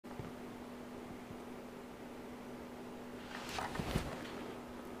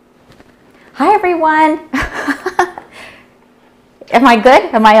Hi everyone. Am I good?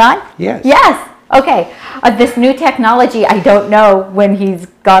 Am I on? Yes. Yes. Okay. This new technology, I don't know when he's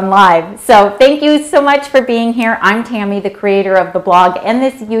gone live. So thank you so much for being here. I'm Tami, the creator of the blog and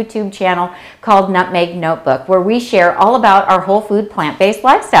this YouTube channel called Nutmeg Notebook, where we share all about our whole food plant-based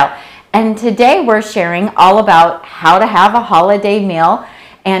lifestyle. And today we're sharing all about how to have a holiday meal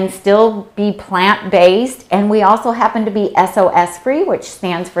and still be plant-based, and we also happen to be SOS free, which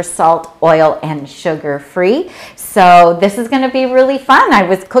stands for salt, oil, and sugar free. So this is going to be really fun. I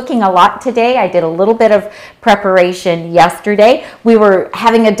was cooking a lot today. I did a little bit of preparation yesterday. We were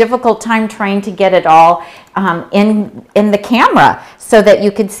having a difficult time trying to get it all in the camera so that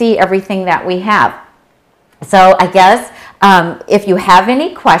you could see everything that we have. So I guess if you have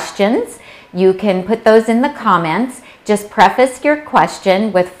any questions, you can put those in the comments. Just preface your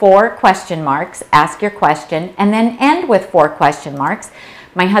question with 4 question marks, ask your question, and then end with 4 question marks.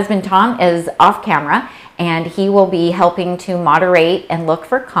 My husband Tom is off camera, and he will be helping to moderate and look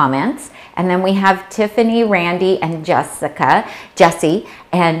for comments. And then we have Tiffany, Randy, and Jessie,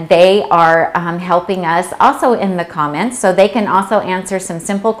 and they are helping us also in the comments, so they can also answer some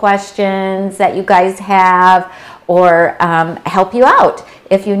simple questions that you guys have, or help you out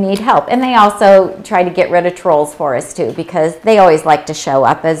if you need help. And they also try to get rid of trolls for us too, because they always like to show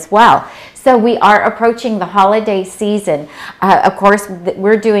up as well. So we are approaching the holiday season. Of course,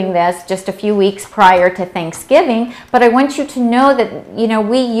 we're doing this just a few weeks prior to Thanksgiving, but I want you to know that, you know,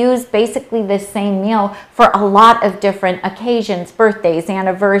 we use basically the same meal for a lot of different occasions, birthdays,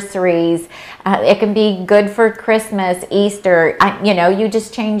 anniversaries. It can be good for Christmas, Easter. You know, you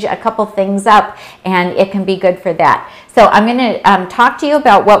just change a couple things up and it can be good for that. So I'm going to talk to you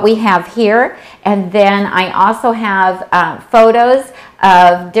about what we have here, and then I also have photos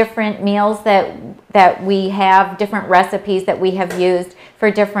of different meals that we have, different recipes that we have used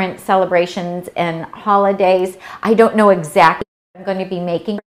for different celebrations and holidays. I don't know exactly what I'm going to be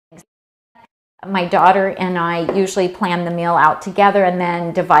making. My daughter and I usually plan the meal out together and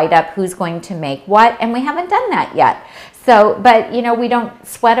then divide up who's going to make what, and we haven't done that yet. So, but you know, we don't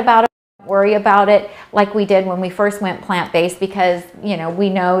sweat about it, worry about it like we did when we first went plant-based, because you know, we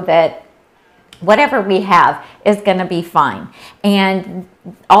know that whatever we have is going to be fine. And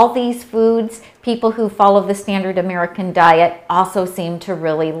all these foods, people who follow the standard American diet also seem to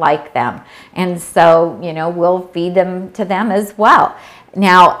really like them. And so, you know, we'll feed them to them as well.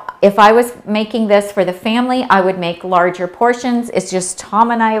 Now, if I was making this for the family, I would make larger portions. It's just Tom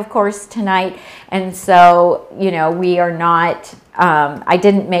and I, of course, tonight. And so, you know, we are not, I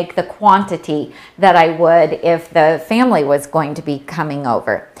didn't make the quantity that I would if the family was going to be coming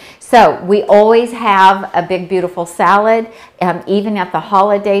over. So we always have a big, beautiful salad, even at the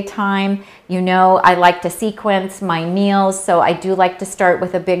holiday time. You know, I like to sequence my meals, so I do like to start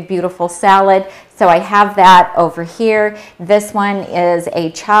with a big, beautiful salad. So I have that over here. This one is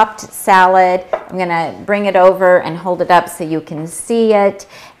a chopped salad. I'm gonna bring it over and hold it up so you can see it.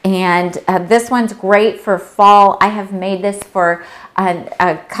 And this one's great for fall. I have made this for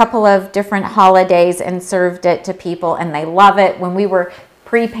a couple of different holidays and served it to people, and they love it. When we were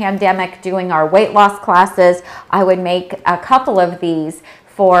pre-pandemic doing our weight loss classes, I would make a couple of these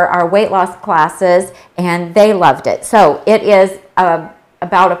for our weight loss classes, and they loved it. So it is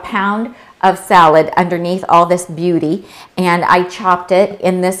about a pound of salad underneath all this beauty, and I chopped it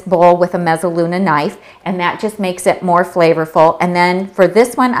in this bowl with a mezzaluna knife, and that just makes it more flavorful. And then for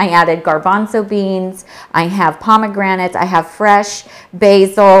this one, I added garbanzo beans, I have pomegranates, I have fresh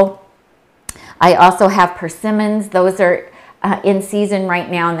basil, I also have persimmons. Those are in season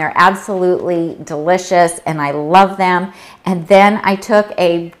right now, and they're absolutely delicious, and I love them. And then I took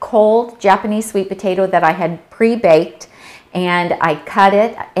a cold Japanese sweet potato that I had pre-baked, and I cut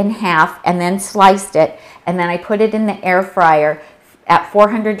it in half and then sliced it, and then I put it in the air fryer at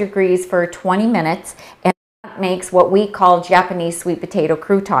 400 degrees for 20 minutes, and that makes what we call Japanese sweet potato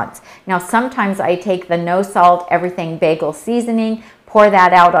croutons. Now sometimes I take the no salt everything bagel seasoning, pour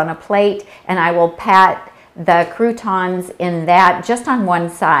that out on a plate, and I will pat the croutons in that just on one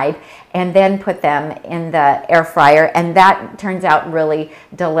side, and then put them in the air fryer, and that turns out really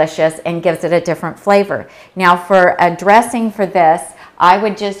delicious and gives it a different flavor. Now for a dressing for this, I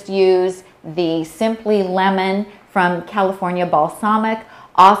would just use the Simply Lemon from California Balsamic,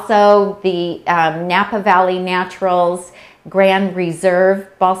 also the Napa Valley Naturals Grand Reserve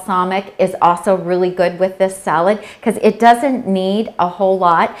Balsamic is also really good with this salad because it doesn't need a whole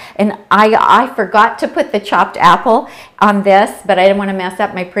lot. And I forgot to put the chopped apple on this, but I didn't want to mess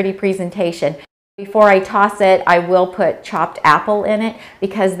up my pretty presentation. Before I toss it, I will put chopped apple in it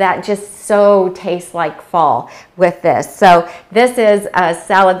because that just so tastes like fall with this. So this is a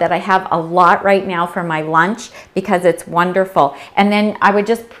salad that I have a lot right now for my lunch because it's wonderful. And then I would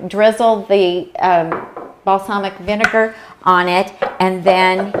just drizzle the balsamic vinegar on it, and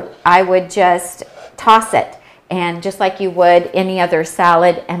then I would just toss it, and just like you would any other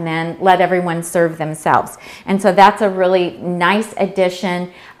salad, and then let everyone serve themselves. And so that's a really nice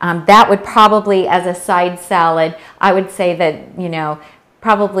addition. That would probably, as a side salad, I would say that, you know,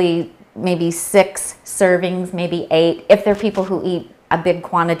 probably maybe 6 servings, maybe 8, if they're people who eat a big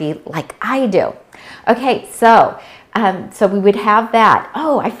quantity like I do. Okay, so we would have that.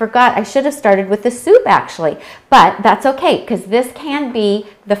 Oh, I forgot, I should have started with the soup actually, but that's okay because this can be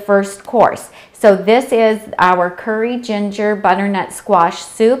the first course. So this is our curry ginger butternut squash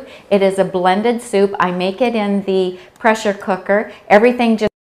soup. It is a blended soup. I make it in the pressure cooker. Everything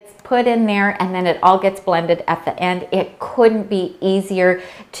just gets put in there and then it all gets blended at the end. It couldn't be easier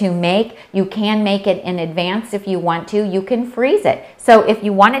to make. You can make it in advance if you want to. You can freeze it. So if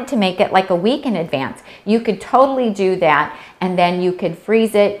you wanted to make it like a week in advance, you could totally do that, and then you could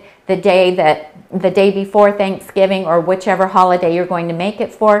freeze it the day before Thanksgiving or whichever holiday you're going to make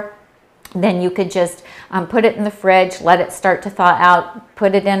it for. Then you could just put it in the fridge, let it start to thaw out,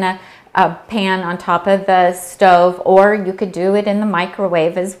 put it in a pan on top of the stove, or you could do it in the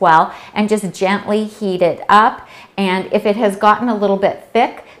microwave as well, and just gently heat it up. And if it has gotten a little bit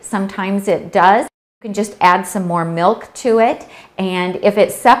thick, sometimes it does, you can just add some more milk to it. And if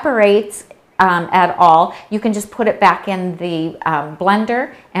it separates at all, you can just put it back in the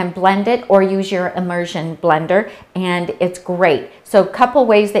blender and blend it, or use your immersion blender, and it's great. So a couple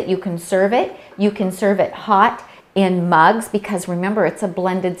ways that you can serve it. You can serve it hot in mugs, because remember, it's a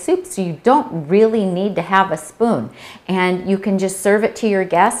blended soup, so you don't really need to have a spoon. And you can just serve it to your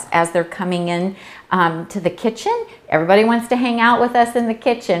guests as they're coming in to the kitchen. Everybody wants to hang out with us in the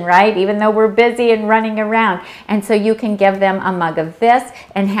kitchen, right? Even though we're busy and running around. And so you can give them a mug of this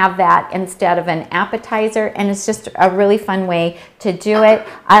and have that instead of an appetizer. And it's just a really fun way to do it.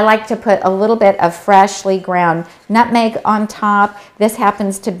 I like to put a little bit of freshly ground nutmeg on top. This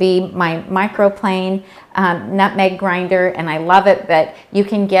happens to be my microplane nutmeg grinder, and I love it. But you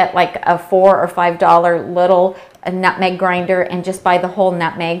can get like a $4 or $5 little nutmeg grinder and just buy the whole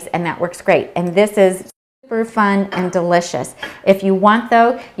nutmegs, and that works great. And this is super fun and delicious. If you want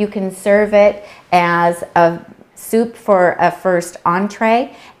though, you can serve it as a soup for a first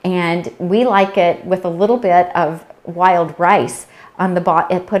entree, and we like it with a little bit of wild rice on the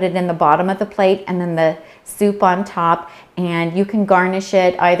bottom. Put it in the bottom of the plate and then the soup on top, and you can garnish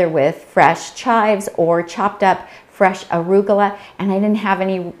it either with fresh chives or chopped up fresh arugula. And I didn't have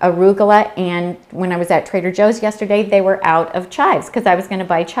any arugula, and when I was at Trader Joe's yesterday, they were out of chives because I was going to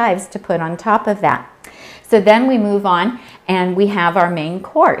buy chives to put on top of that. So then we move on and we have our main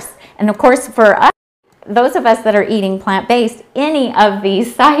course. And of course, for us, those of us that are eating plant-based, any of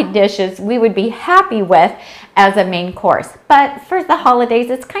these side dishes we would be happy with as a main course. But for the holidays,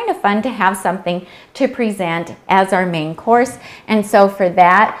 it's kind of fun to have something to present as our main course. And so for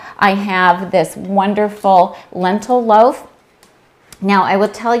that, I have this wonderful lentil loaf. Now, I will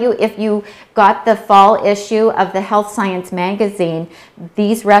tell you, if you got the fall issue of the Health Science magazine,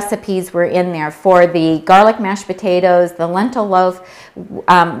 these recipes were in there for the garlic mashed potatoes, the lentil loaf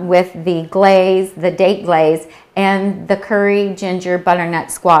with the glaze, the date glaze, and the curry ginger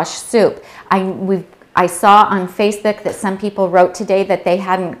butternut squash soup. I saw on Facebook that some people wrote today that they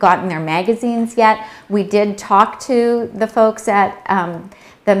hadn't gotten their magazines yet. We did talk to the folks at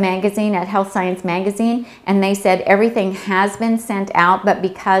the magazine, at Health Science magazine, and they said everything has been sent out, but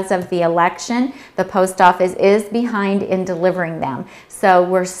because of the election, the post office is behind in delivering them. So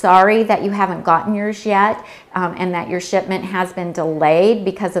we're sorry that you haven't gotten yours yet, and that your shipment has been delayed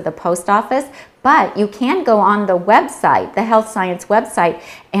because of the post office. But you can go on the website, the Health Science website,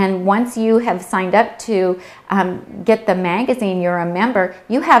 and once you have signed up to get the magazine, you're a member,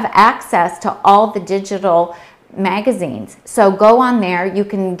 you have access to all the digital magazines. So go on there, you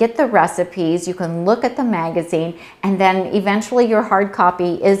can get the recipes, you can look at the magazine, and then eventually your hard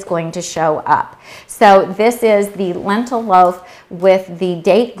copy is going to show up. So this is the lentil loaf with the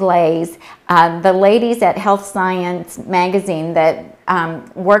date glaze. The ladies at Health Science magazine that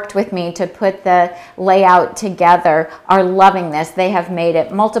worked with me to put the layout together are loving this. They have made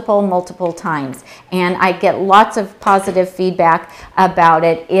it multiple times, and I get lots of positive feedback about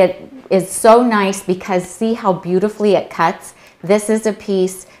it. It is so nice because see how beautifully it cuts. This is a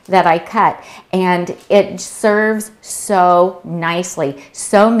piece, that I cut, and it serves so nicely.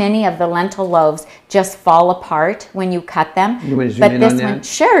 So many of the lentil loaves just fall apart when you cut them. You want to zoom in on that? One,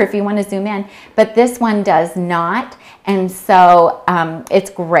 sure, if you want to zoom in, but this one does not, and so it's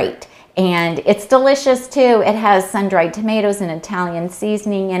great. And it's delicious too. It has sun-dried tomatoes and Italian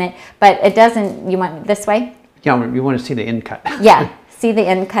seasoning in it, but it doesn't, you want this way? Yeah, you want to see the end cut. Yeah, see the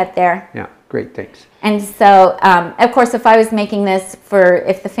end cut there? Yeah, great, thanks. And so, of course, if I was making this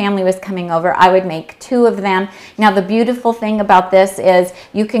if the family was coming over, I would make 2 of them. Now, the beautiful thing about this is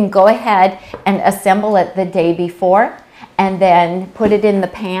you can go ahead and assemble it the day before and then put it in the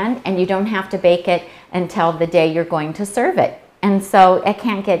pan, and you don't have to bake it until the day you're going to serve it. And so it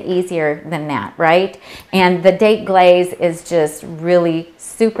can't get easier than that, right? And the date glaze is just really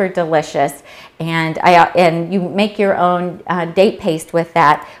super delicious. And you make your own date paste with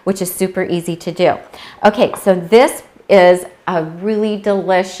that, which is super easy to do. Okay, so this is a really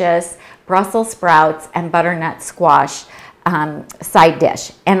delicious Brussels sprouts and butternut squash side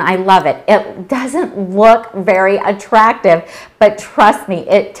dish, and I love it. It doesn't look very attractive, but trust me,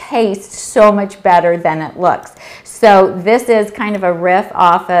 it tastes so much better than it looks. So this is kind of a riff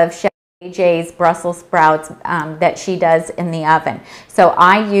off of Chef AJ's Brussels sprouts that she does in the oven. So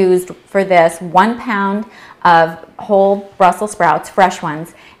I used for this 1 pound of whole Brussels sprouts, fresh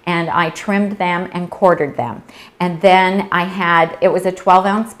ones, and I trimmed them and quartered them. And then it was a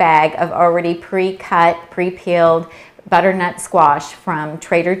 12-ounce bag of already pre-cut, pre-peeled butternut squash from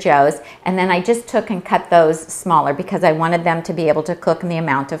Trader Joe's, and then I just took and cut those smaller because I wanted them to be able to cook in the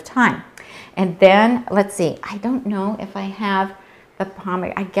amount of time. And then, let's see, I don't know if I have the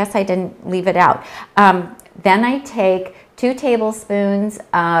pomegranate, I guess I didn't leave it out. Then I take 2 tablespoons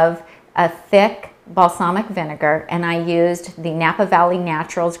of a thick balsamic vinegar, and I used the Napa Valley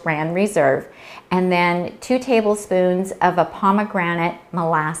Naturals Grand Reserve, and then 2 tablespoons of a pomegranate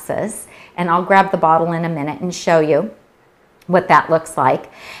molasses, and I'll grab the bottle in a minute and show you what that looks like,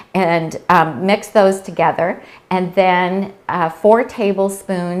 and mix those together, and then 4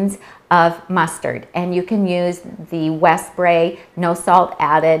 tablespoons of mustard, and you can use the Westbury no salt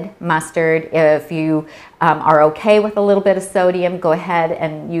added mustard. If you are okay with a little bit of sodium, go ahead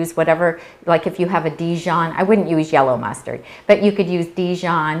and use whatever, like if you have a Dijon, I wouldn't use yellow mustard, but you could use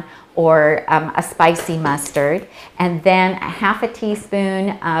Dijon or a spicy mustard, and then ½ a teaspoon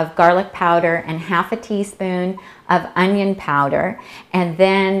of garlic powder and ½ a teaspoon of onion powder, and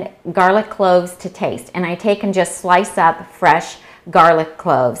then garlic cloves to taste. And I take and just slice up fresh garlic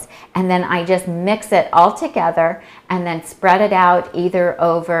cloves, and then I just mix it all together and then spread it out either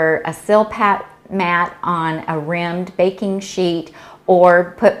over a silpat mat on a rimmed baking sheet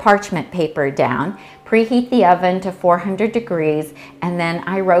or put parchment paper down. Preheat the oven to 400 degrees, and then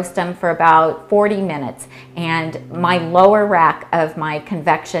I roast them for about 40 minutes. And my lower rack of my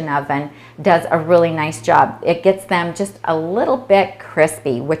convection oven does a really nice job. It gets them just a little bit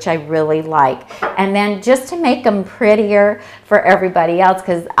crispy, which I really like. And then just to make them prettier for everybody else,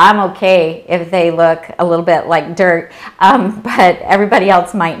 because I'm okay if they look a little bit like dirt, but everybody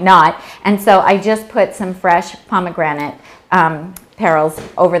else might not. And so I just put some fresh pomegranate petals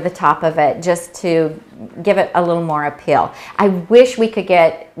over the top of it just to give it a little more appeal. I wish we could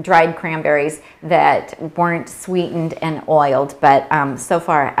get dried cranberries that weren't sweetened and oiled, but so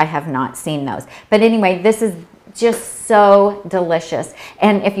far I have not seen those. But anyway, this is just so delicious.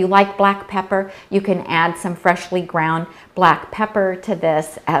 And if you like black pepper, you can add some freshly ground black pepper to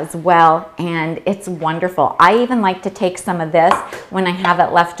this as well, and it's wonderful. I even like to take some of this when I have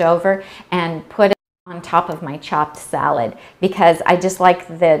it left over and put it on top of my chopped salad, because I just like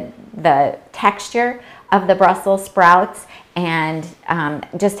the texture of the Brussels sprouts and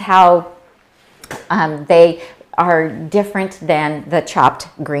just how they are different than the chopped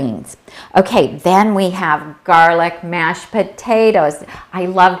greens. Okay, then we have garlic mashed potatoes. I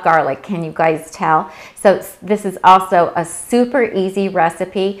love garlic, can you guys tell? So this is also a super easy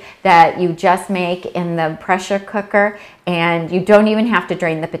recipe that you just make in the pressure cooker, and you don't even have to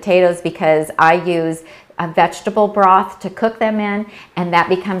drain the potatoes because I use a vegetable broth to cook them in, and that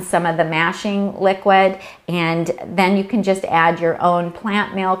becomes some of the mashing liquid, and then you can just add your own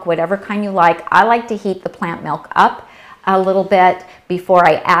plant milk, whatever kind you like. I like to heat the plant milk up a little bit before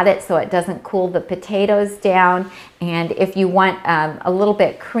I add it so it doesn't cool the potatoes down. And if you want a little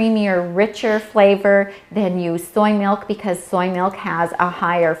bit creamier, richer flavor, then use soy milk, because soy milk has a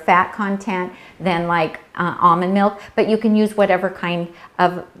higher fat content than like almond milk, but you can use whatever kind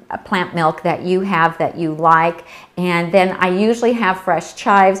of plant milk that you have that you like. And then I usually have fresh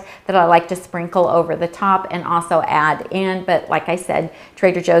chives that I like to sprinkle over the top and also add in, but like I said,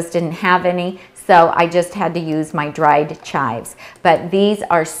 Trader Joe's didn't have any, so I just had to use my dried chives. But these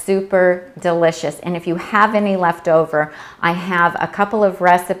are super delicious, and if you have any left over, I have a couple of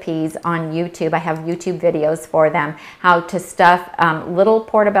recipes on YouTube. I have YouTube videos for them, how to stuff little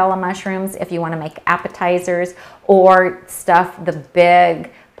portobello mushrooms if you want to make appetizers, or stuff the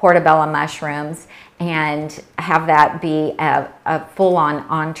big portobello mushrooms and have that be a full-on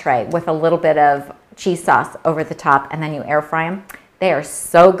entree with a little bit of cheese sauce over the top, and then you air fry them. They are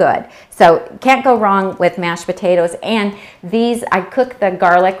so good. So can't go wrong with mashed potatoes. And these, I cook the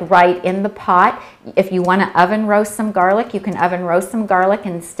garlic right in the pot. If you want to oven roast some garlic, you can oven roast some garlic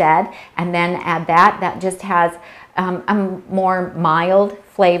instead, and then add that. That just has a more mild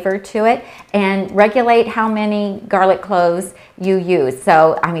flavor to it, and regulate how many garlic cloves you use.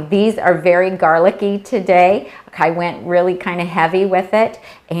 So, I mean, these are very garlicky today. I went really kind of heavy with it,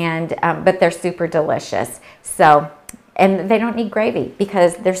 and but they're super delicious. So, and they don't need gravy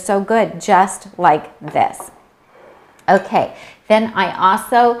because they're so good, just like this. Okay, then I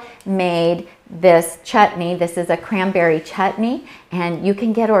also made this chutney. This is a cranberry chutney, and you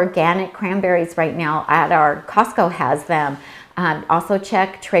can get organic cranberries right now at our Costco has them. Also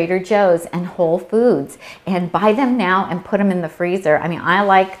check Trader Joe's and Whole Foods and buy them now and put them in the freezer. I mean, I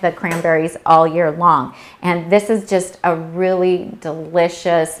like the cranberries all year long, and this is just a really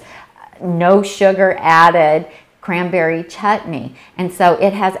delicious, no sugar added cranberry chutney. And so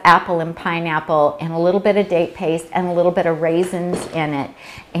it has apple and pineapple and a little bit of date paste and a little bit of raisins in it,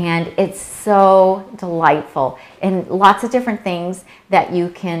 and it's so delightful, and lots of different things that you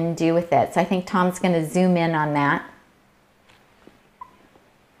can do with it. So I think Tom's going to zoom in on that.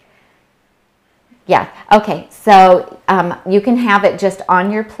 Yeah, okay, so you can have it just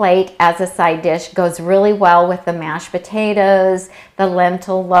on your plate as a side dish. Goes really well with the mashed potatoes, the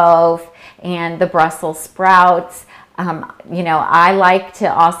lentil loaf, and the Brussels sprouts. You know, I like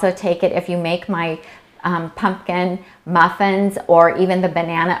to also take it, if you make my pumpkin muffins or even the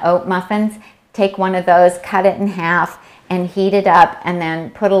banana oat muffins, take one of those, cut it in half, and heat it up, and then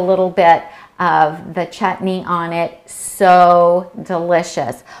put a little bit of the chutney on it. So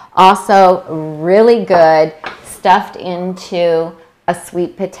delicious. Also really good stuffed into a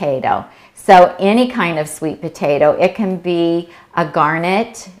sweet potato. So any kind of sweet potato. It can be a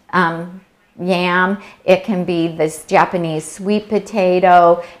garnet yam. It can be this Japanese sweet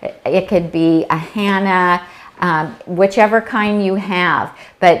potato. It could be a Hana. Whichever kind you have.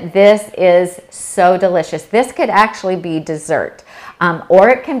 But this is so delicious. This could actually be dessert. Or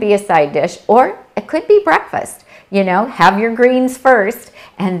it can be a side dish, or it could be breakfast. You know, have your greens first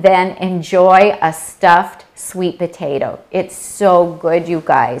and then enjoy a stuffed sweet potato. It's so good, you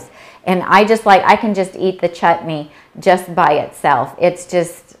guys. And I can just eat the chutney just by itself. It's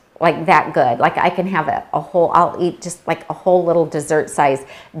just like that good. Like I can have I'll eat just like a whole little dessert size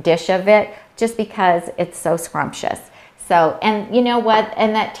dish of it just because it's so scrumptious. So, and you know what,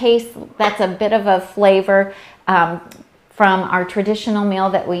 and that tastes, that's a bit of a flavor from our traditional meal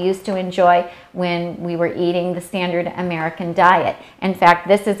that we used to enjoy when we were eating the standard American diet. In fact,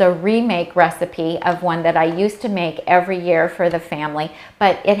 this is a remake recipe of one that I used to make every year for the family,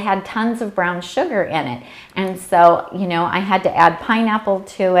 but it had tons of brown sugar in it. And so, you know, I had to add pineapple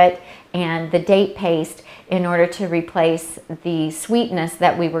to it and the date paste in order to replace the sweetness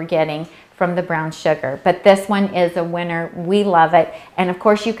that we were getting from the brown sugar. But this one is a winner. We love it. And of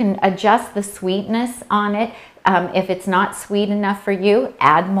course, you can adjust the sweetness on it. If it's not sweet enough for you,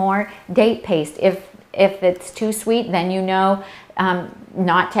 add more date paste. If it's too sweet, then you know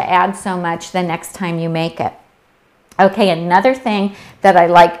not to add so much the next time you make it. Okay, another thing that I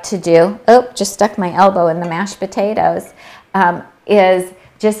like to do, just stuck my elbow in the mashed potatoes, is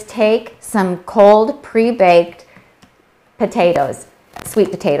just take some cold pre-baked potatoes,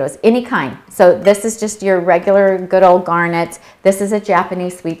 sweet potatoes, any kind. So this is just your regular good old garnets. This is a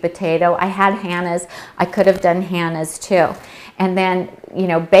Japanese sweet potato. I had Hana's. I could have done Hana's too. And then, you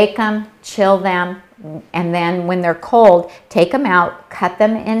know, bake them, chill them, and then when they're cold, take them out, cut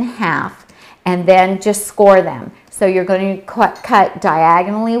them in half, and then just score them. So you're going to cut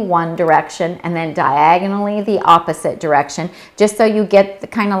diagonally one direction and then diagonally the opposite direction, just so you get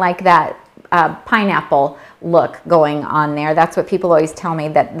kind of like that pineapple look going on there. That's what people always tell me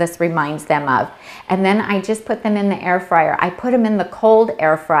that this reminds them of. And then I just put them in the air fryer. I put them in the cold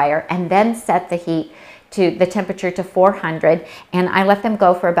air fryer and then set the heat to the temperature to 400, and I let them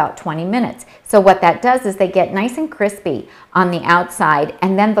go for about 20 minutes. So what that does is they get nice and crispy on the outside,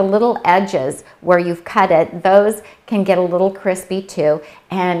 and then the little edges where you've cut it, those can get a little crispy too,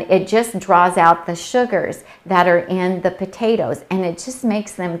 and it just draws out the sugars that are in the potatoes, and it just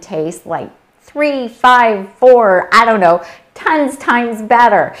makes them taste like 3, 5, 4, I don't know, tons times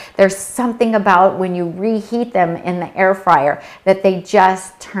better. There's something about when you reheat them in the air fryer that they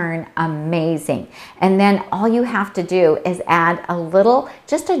just turn amazing. And then all you have to do is add a little,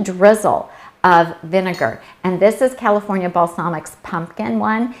 just a drizzle of vinegar. And this is California Balsamic's pumpkin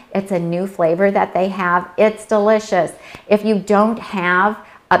one. It's a new flavor that they have. It's delicious. If you don't have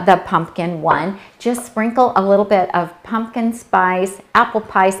the pumpkin one, just sprinkle a little bit of pumpkin spice, apple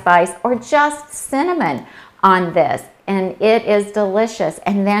pie spice, or just cinnamon on this, and it is delicious.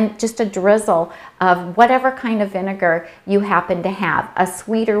 And then just a drizzle of whatever kind of vinegar you happen to have. A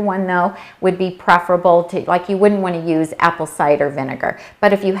sweeter one though would be preferable to, like, you wouldn't want to use apple cider vinegar,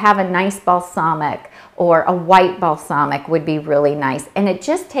 but if you have a nice balsamic or a white balsamic would be really nice. And it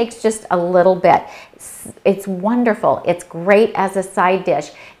just takes just a little bit. It's wonderful. It's great as a side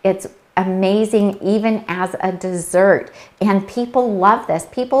dish. It's amazing even as a dessert, and people love this.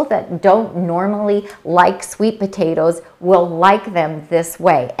 People that don't normally like sweet potatoes will like them this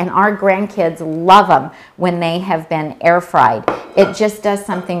way, and our grandkids love them when they have been air fried. It just does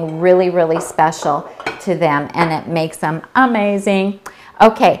something really, really special to them, and it makes them amazing.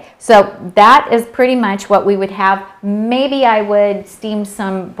 Okay, so that is pretty much what we would have. Maybe I would steam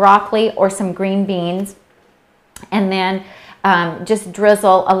some broccoli or some green beans, and then just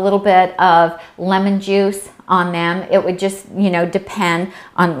drizzle a little bit of lemon juice on them. It would just, you know, depend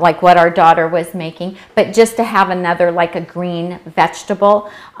on like what our daughter was making, but just to have another, like a green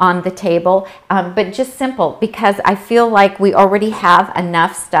vegetable on the table, but just simple, because I feel like we already have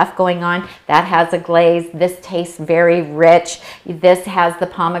enough stuff going on. That has a glaze. This tastes very rich. This has the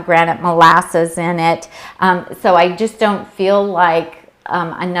pomegranate molasses in it. So I just don't feel like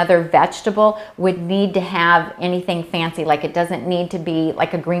another vegetable would need to have anything fancy. Like, it doesn't need to be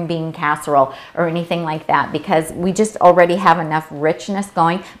like a green bean casserole or anything like that, because we just already have enough richness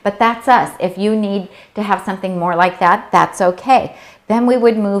going. But that's us. If you need to have something more like that, that's okay. Then we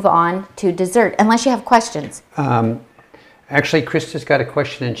would move on to dessert, unless you have questions. Actually, Krista's got a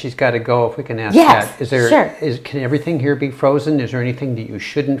question and she's got to go. If we can ask yes, that. Is there, sure. Can everything here be frozen? Is there anything that you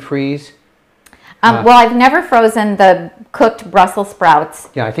shouldn't freeze? Well, I've never frozen the cooked Brussels sprouts.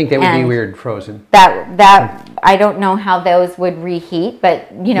 Yeah, I think that would be weird frozen. That I don't know how those would reheat,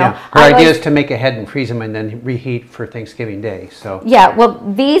 but you know. Yeah. Her idea is to make ahead and freeze them and then reheat for Thanksgiving Day. So yeah, well,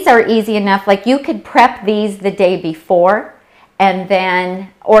 these are easy enough. Like, you could prep these the day before, and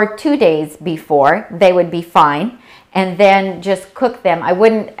then, or 2 days before, they would be fine, and then just cook them. I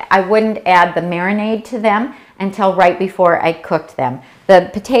wouldn't add the marinade to them until right before I cooked them.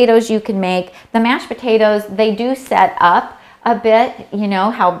 The potatoes you can make, the mashed potatoes, they do set up a bit, you know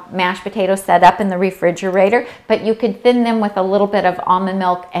how mashed potatoes set up in the refrigerator, but you could thin them with a little bit of almond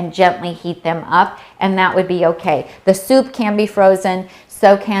milk and gently heat them up, and that would be okay. The soup can be frozen,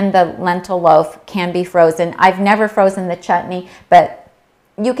 so can the lentil loaf can be frozen. I've never frozen the chutney, but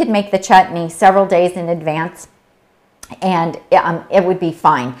you could make the chutney several days in advance, and it would be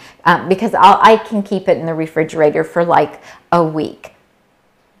fine, because I can keep it in the refrigerator for like a week.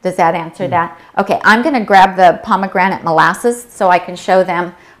 Does that answer that? Okay, I'm going to grab the pomegranate molasses so I can show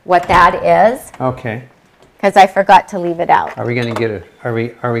them what that is. Okay. Because I forgot to leave it out. Are we going to get a are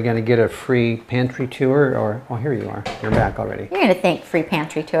we going to get a free pantry tour, or oh, here you are. You're back already. You're going to think free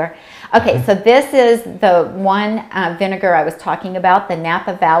pantry tour. Okay, so this is the one vinegar I was talking about, the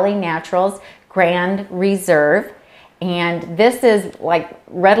Napa Valley Naturals Grand Reserve. And this is like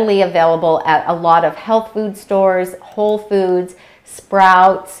readily available at a lot of health food stores, Whole Foods,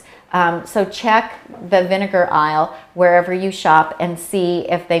 Sprouts. So check the vinegar aisle wherever you shop and see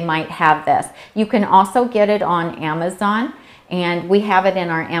if they might have this. You can also get it on Amazon, and we have it in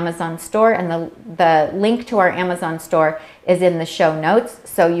our Amazon store, and the link to our Amazon store is in the show notes.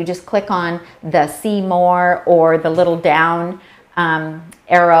 So you just click on the see more or the little down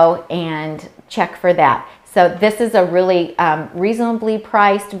arrow and check for that. So this is a really reasonably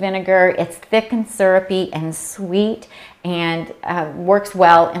priced vinegar. It's thick and syrupy and sweet, and works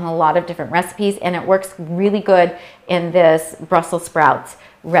well in a lot of different recipes, and it works really good in this Brussels sprouts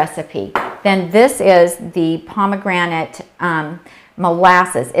recipe. Then this is the pomegranate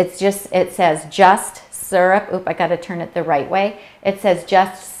molasses. It says just syrup. Oop, I got to turn it the right way. It says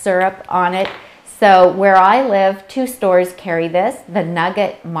just syrup on it. So where I live, 2 stores carry this. The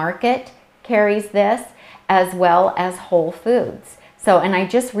Nugget Market carries this, as well as Whole Foods. So, and I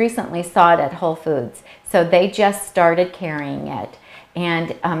just recently saw it at Whole Foods. So they just started carrying it.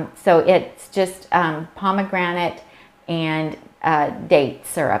 And so it's just pomegranate and date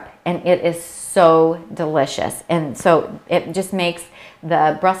syrup. And it is so delicious. And so it just makes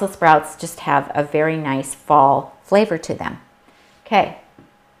the Brussels sprouts just have a very nice fall flavor to them. Okay.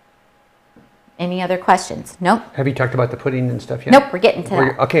 Any other questions? Nope. Have you talked about the pudding and stuff yet? Nope, we're getting to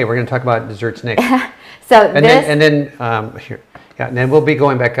that. Okay, we're going to talk about desserts next. So and then here. Yeah, and then we'll be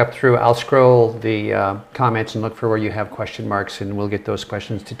going back up through. I'll scroll the comments and look for where you have question marks, and we'll get those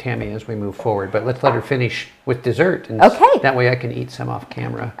questions to Tami as we move forward. But let's let her finish with dessert, and okay. That way I can eat some off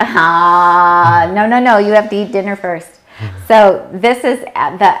camera. No, you have to eat dinner first. So this is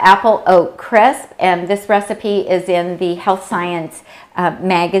the Apple Oat Crisp, and this recipe is in the Health Science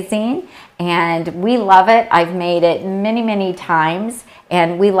magazine, and we love it. I've made it many times,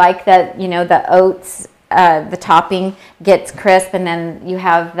 and we like that, you know, the oats, the topping gets crisp, and then you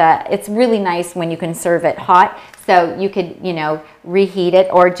have it's really nice when you can serve it hot. So you could, you know, reheat it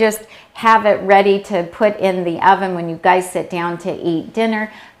or just have it ready to put in the oven when you guys sit down to eat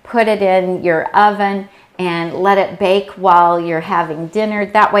dinner. Put it in your oven and let it bake while you're having dinner.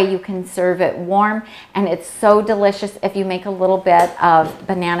 That way you can serve it warm, and it's so delicious if you make a little bit of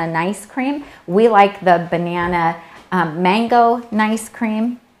banana nice cream. We like the banana mango nice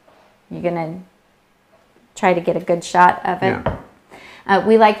cream. You're gonna try to get a good shot of it. Yeah.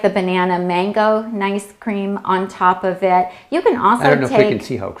 We like the banana mango nice cream on top of it. You can also I don't know if we can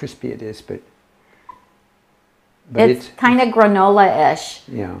see how crispy it is, but it's kind of granola-ish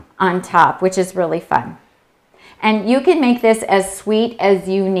on top, which is really fun. And you can make this as sweet as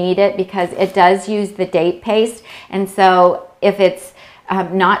you need it because it does use the date paste. And so if it's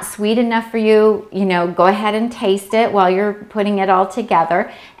not sweet enough for you, you know, go ahead and taste it while you're putting it all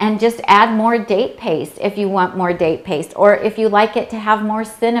together, and just add more date paste if you want more date paste, or if you like it to have more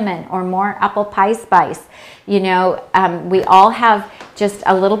cinnamon or more apple pie spice. You know, we all have just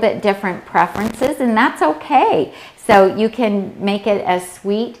a little bit different preferences, and that's okay. So you can make it as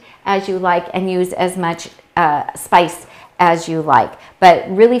sweet as you like and use as much spice as you like, but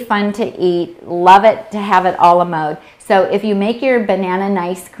really fun to eat. Love it to have it a la mode. So if you make your banana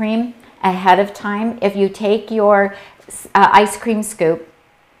nice cream ahead of time, if you take your ice cream scoop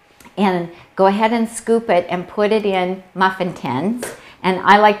and go ahead and scoop it and put it in muffin tins, and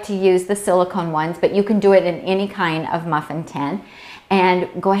I like to use the silicone ones, but you can do it in any kind of muffin tin, and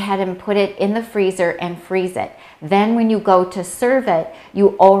go ahead and put it in the freezer and freeze it. Then when you go to serve it,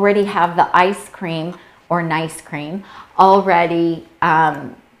 you already have the ice cream or nice cream already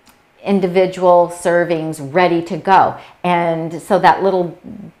individual servings ready to go. And so that little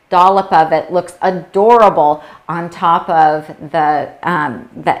dollop of it looks adorable on top of the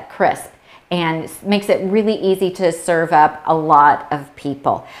that crisp, and makes it really easy to serve up a lot of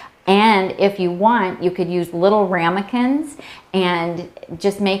people. And if you want, you could use little ramekins and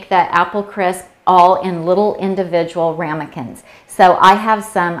just make the apple crisp all in little individual ramekins. So I have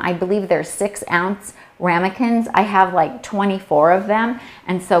some, I believe they're 6-ounce ramekins. I have like 24 of them,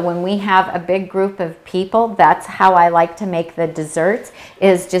 and so when we have a big group of people, that's how I like to make the desserts,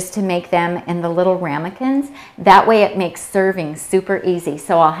 is just to make them in the little ramekins. That way it makes serving super easy.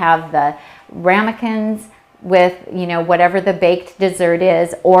 So I'll have the ramekins with, you know, whatever the baked dessert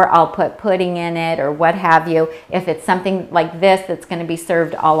is, or I'll put pudding in it or what have you. If it's something like this that's going to be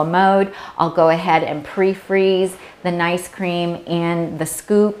served a la mode, I'll go ahead and pre-freeze the nice cream in the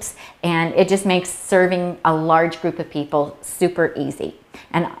scoops, and it just makes serving a large group of people super easy.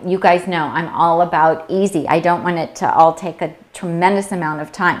 And you guys know I'm all about easy. I don't want it to all take a tremendous amount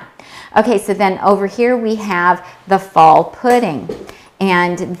of time. Okay, so then over here we have the fall pudding,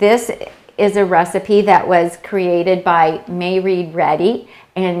 and this is a recipe that was created by May Reed Reddy,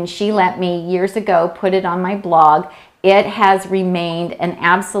 and she let me years ago put it on my blog. It has remained an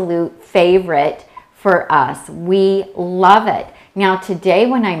absolute favorite for us. We love it. Now today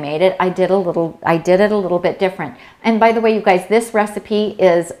when I made it, I did it a little bit different. And by the way, you guys, this recipe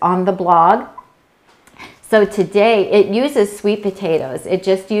is on the blog. So today it uses sweet potatoes. It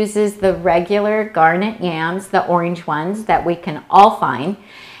just uses the regular garnet yams, the orange ones that we can all find.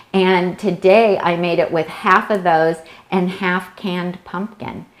 And today I made it with half of those and half canned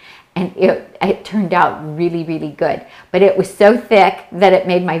pumpkin. And it turned out really, really good. But it was so thick that it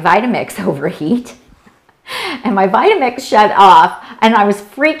made my Vitamix overheat. And my Vitamix shut off, and I was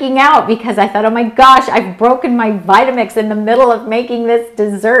freaking out because I thought, oh my gosh, I've broken my Vitamix in the middle of making this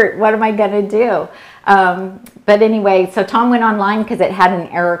dessert. What am I going to do? But anyway, so Tom went online because it had an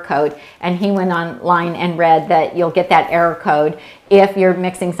error code, and he went online and read that you'll get that error code if you're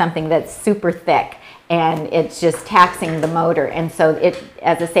mixing something that's super thick and it's just taxing the motor, and so it,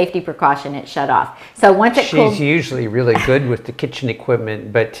 as a safety precaution, it shut off. So once it cooled, she's usually really good with the kitchen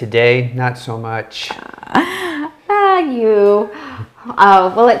equipment, but today not so much.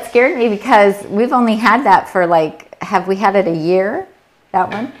 Well, it scared me because we've only had that for like, have we had it a year,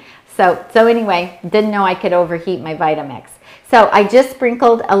 that one? So anyway, didn't know I could overheat my Vitamix. So I just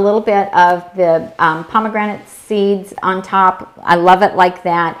sprinkled a little bit of the pomegranate seeds on top. I love it like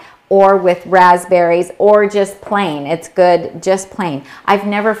that, or with raspberries, or just plain. It's good just plain. I've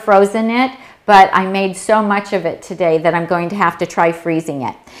never frozen it, but I made so much of it today that I'm going to have to try freezing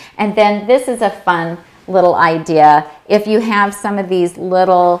it. And then this is a fun little idea. If you have some of these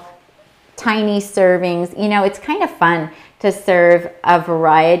little tiny servings, you know, it's kind of fun to serve a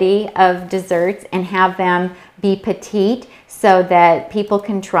variety of desserts and have them be petite so that people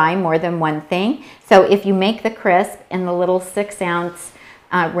can try more than one thing. So if you make the crisp in the little 6-ounce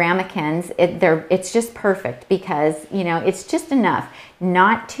ramekins, it's just perfect because, you know, it's just enough,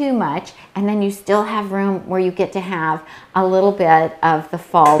 not too much, and then you still have room where you get to have a little bit of the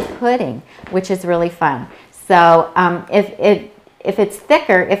fall pudding, which is really fun. So if it's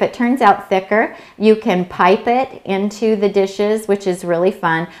thicker, if it turns out thicker, you can pipe it into the dishes, which is really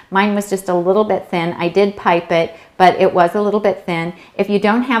fun. Mine was just a little bit thin. I did pipe it, but it was a little bit thin. If you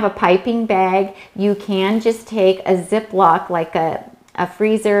don't have a piping bag, you can just take a Ziploc, like a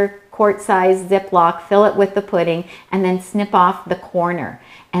freezer quart-size Ziploc, fill it with the pudding, and then snip off the corner.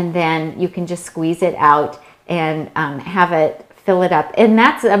 And then you can just squeeze it out and have it fill it up. And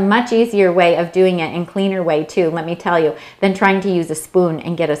that's a much easier way of doing it, and cleaner way too, let me tell you, than trying to use a spoon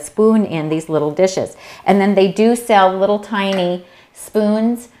and get a spoon in these little dishes. And then they do sell little tiny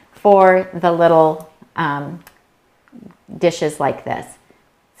spoons for the little dishes like this.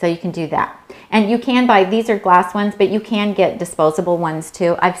 So you can do that. And you can buy, these are glass ones, but you can get disposable ones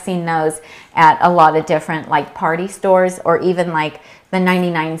too. I've seen those at a lot of different like party stores, or even like the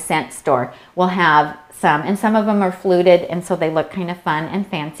 99-cent store will have some, and some of them are fluted, and so they look kind of fun and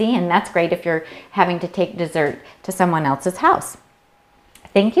fancy, and that's great if you're having to take dessert to someone else's house.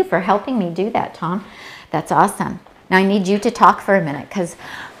 Thank you for helping me do that, Tom. That's awesome. Now I need you to talk for a minute because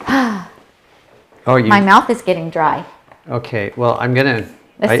my mouth is getting dry. Okay, well, I'm gonna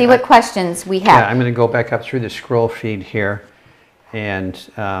let's see what questions we have. Yeah, I'm gonna go back up through the scroll feed here, and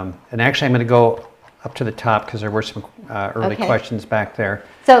actually I'm gonna go up to the top because there were some early questions back there.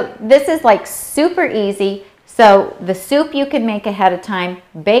 So this is like super easy. So the soup you can make ahead of time,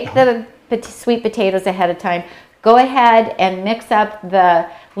 bake the sweet potatoes ahead of time, go ahead and mix up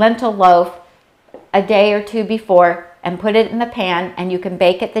the lentil loaf a day or two before and put it in the pan, and you can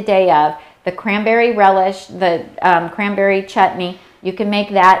bake it the day of. The cranberry relish, the cranberry chutney, you can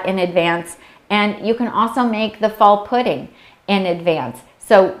make that in advance, and you can also make the fall pudding in advance.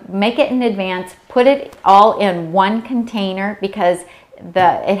 So make it in advance, put it all in one container because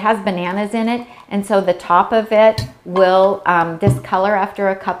it has bananas in it, and so the top of it will discolor after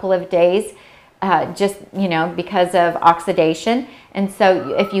a couple of days, just, you know, because of oxidation. And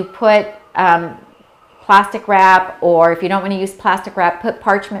so if you put plastic wrap, or if you don't want to use plastic wrap, put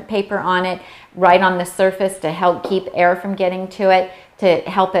parchment paper on it right on the surface to help keep air from getting to it, to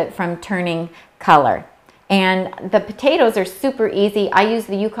help it from turning color. And the potatoes are super easy. I use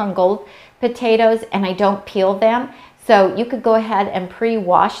the Yukon Gold potatoes, and I don't peel them. So you could go ahead and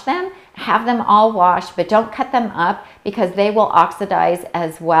pre-wash them, have them all washed, but don't cut them up because they will oxidize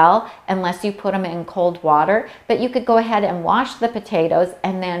as well unless you put them in cold water. But you could go ahead and wash the potatoes,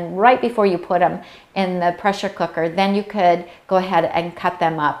 and then right before you put them in the pressure cooker, then you could go ahead and cut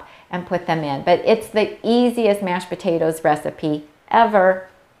them up and put them in. But it's the easiest mashed potatoes recipe ever.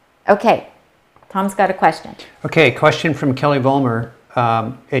 Okay, Tom's got a question. Okay, question from Kelly Volmer.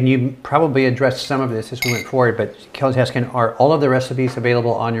 And you probably addressed some of this as we went forward, but Kelly's asking, are all of the recipes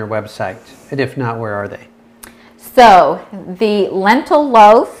available on your website? And if not, where are they? So the lentil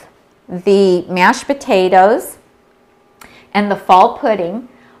loaf, the mashed potatoes, and the fall pudding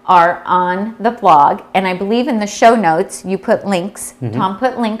are on the blog. And I believe in the show notes, you put links. Mm-hmm. Tom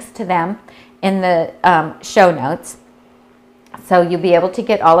put links to them in the show notes. So you'll be able to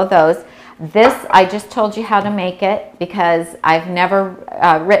get all of those. This, I just told you how to make it because I've never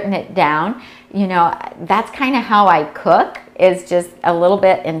written it down. You know, that's kind of how I cook, is just a little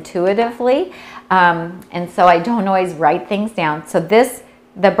bit intuitively. And so I don't always write things down. So this,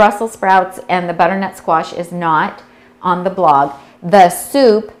 the Brussels sprouts and the butternut squash, is not on the blog. The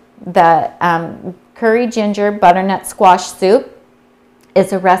soup, the curry ginger butternut squash soup,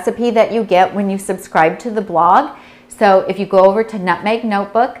 is a recipe that you get when you subscribe to the blog. So if you go over to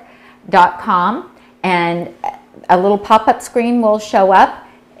nutmegnotebook.com, and a little pop-up screen will show up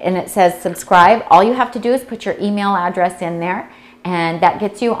and it says subscribe. All you have to do is put your email address in there, and that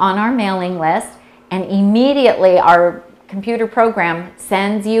gets you on our mailing list, and immediately our computer program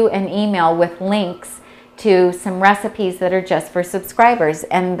sends you an email with links to some recipes that are just for subscribers,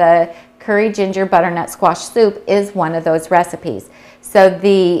 and the curry ginger butternut squash soup is one of those recipes. So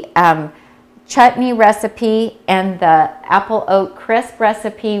the chutney recipe and the Apple Oat Crisp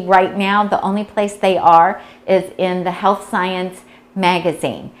recipe right now, the only place they are is in the Health Science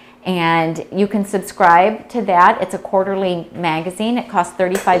magazine. And you can subscribe to that. It's a quarterly magazine. It costs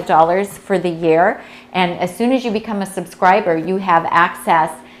 $35 for the year. And as soon as you become a subscriber, you have access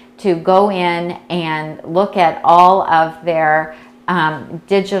to go in and look at all of their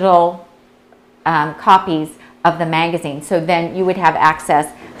digital copies of the magazine. So then you would have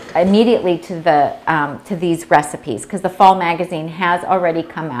access immediately to to these recipes, because the fall magazine has already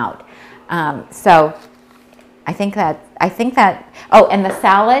come out. So I think that, oh, and the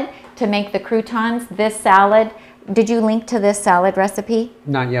salad to make the croutons, this salad, did you link to this salad recipe?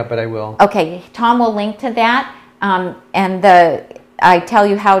 Not yet, but I will. Okay, Tom will link to that. And I tell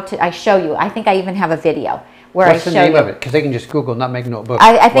you how to, I show you, I think I even have a video where What's I show the name you. of it? Because they can just Google Nutmeg Notebook.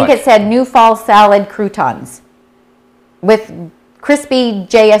 I think it said New Fall Salad Croutons with crispy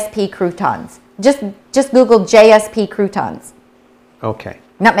JSP croutons. Just Google JSP croutons. Okay.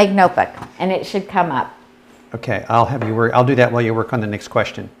 Nutmeg Notebook, and it should come up. Okay, I'll have you work. I'll do that while you work on the next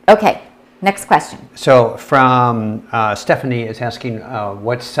question. Okay, next question. So from Stephanie is asking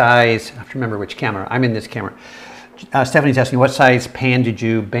what size, I have to remember which camera, I'm in this camera. Stephanie's asking what size pan did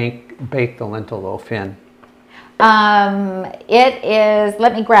you bake the lentil loaf in? It is,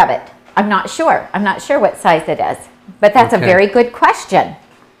 let me grab it. I'm not sure what size it is, but that's Okay. a very good question.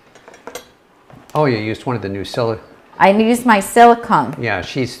 Oh, you used one of the new silicone. I used my silicone. Yeah,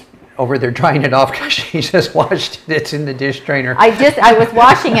 she's over there drying it off because she just washed it. It's in the dish drainer. I was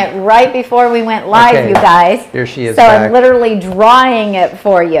washing it right before we went live, Okay. you guys. Here she is So back. I'm literally drying it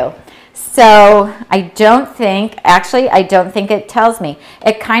for you. So I don't think it tells me.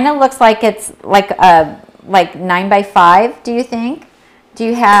 It kind of looks like it's like 9 by 5, do you think? Do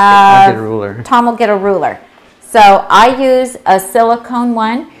you have? I'll get a ruler. Tom will get a ruler. So I use a silicone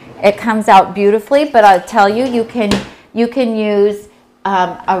one. It comes out beautifully, but I'll tell you, you can use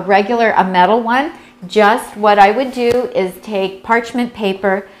a metal one. Just what I would do is take parchment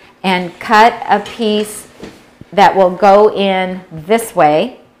paper and cut a piece that will go in this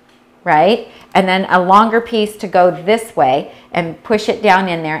way, right? And then a longer piece to go this way, and push it down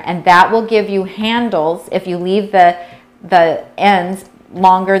in there, and that will give you handles. If you leave the ends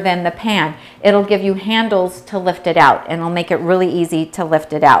longer than the pan, it'll give you handles to lift it out, and it'll make it really easy to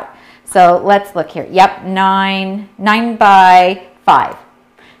lift it out. So let's look here. Yep, 9 by 5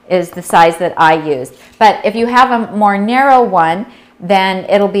 is the size that I used. But if you have a more narrow one, then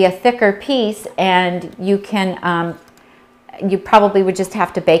it'll be a thicker piece, and you can you probably would just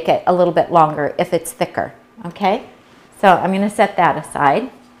have to bake it a little bit longer if it's thicker. Okay, so I'm going to set that aside.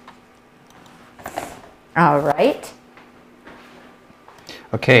 All right.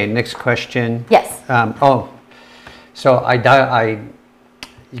 Okay, next question. Yes. So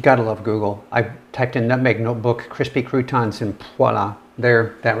you gotta love Google. I typed in Nutmeg Notebook Crispy Croutons, and voila,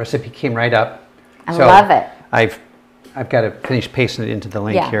 there, that recipe came right up. I love it. I've got to finish pasting it into the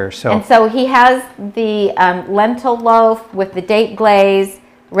link here. So and so he has the lentil loaf with the date glaze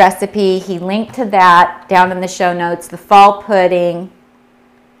recipe. He linked to that down in the show notes. The fall pudding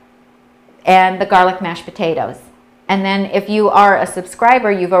and the garlic mashed potatoes. And then if you are a subscriber,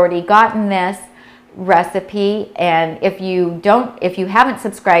 you've already gotten this recipe, and if you haven't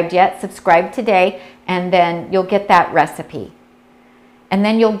subscribed yet, subscribe today, and then you'll get that recipe. And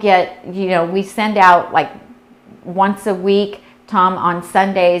then you'll get, we send out like once a week. Tom on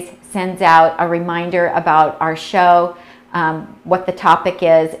Sundays sends out a reminder about our show, what the topic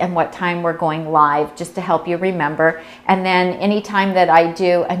is and what time we're going live, just to help you remember. And then anytime that I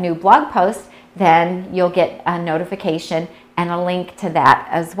do a new blog post, then you'll get a notification and a link to that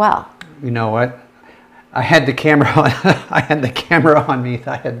as well. You know what? I had the camera on. I had the camera on me.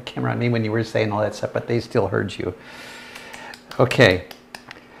 I had the camera on me when you were saying all that stuff, but they still heard you. Okay.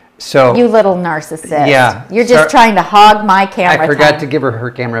 So you little narcissist. Yeah. You're just trying to hog my camera. I forgot to give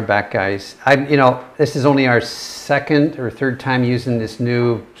her camera back, guys. This is only our second or third time using this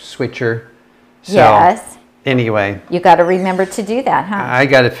new switcher. So, yes. Anyway. You got to remember to do that, huh? I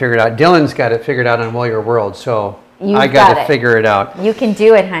got it figured out. Dylan's got it figured out on Warrior World, so I got to figure it out. You can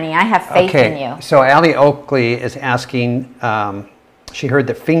do it, honey. I have faith in you. So Allie Oakley is asking, she heard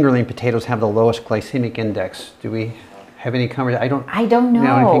that fingerling potatoes have the lowest glycemic index. Do we have any conversation? I don't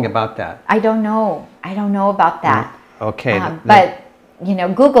know anything about that. I don't know about that. Okay. But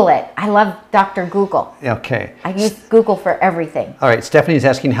Google it. I love Dr. Google. Okay. I use Google for everything. All right. Stephanie's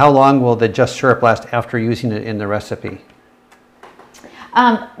asking, how long will the just syrup last after using it in the recipe?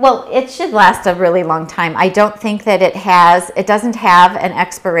 Well, it should last a really long time. I don't think that it doesn't have an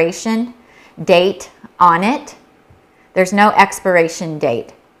expiration date on it. There's no expiration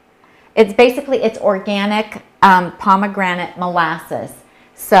date. It's basically, it's organic pomegranate molasses.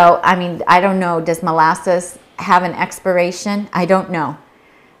 So, I mean, I don't know, does molasses have an expiration? I don't know.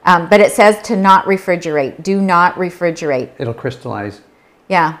 But it says to not refrigerate. Do not refrigerate. It'll crystallize.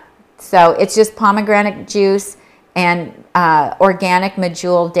 Yeah. So it's just pomegranate juice and organic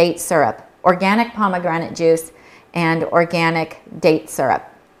medjool date syrup. Organic pomegranate juice and organic date syrup.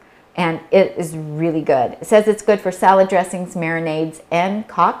 And it is really good. It says it's good for salad dressings, marinades, and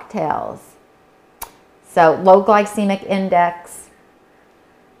cocktails. So low glycemic index.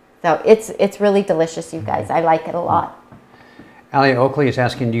 So it's really delicious, you guys. I like it a lot. Allie Oakley is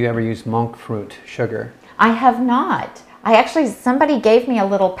asking, do you ever use monk fruit sugar? I have not. I actually, somebody gave me a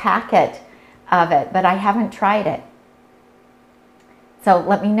little packet of it, but I haven't tried it. So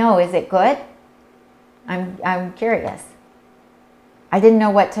let me know, is it good? I'm curious. I didn't know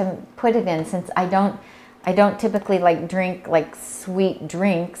what to put it in, since I don't typically like drink like sweet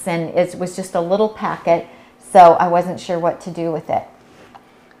drinks, and it was just a little packet, so I wasn't sure what to do with it.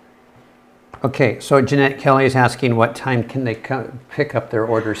 Okay, so Jeanette Kelly is asking, what time can they come pick up their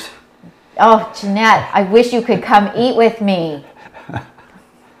orders? Oh, Jeanette, I wish you could come eat with me.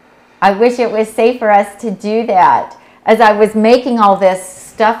 I wish it was safe for us to do that. As I was making all this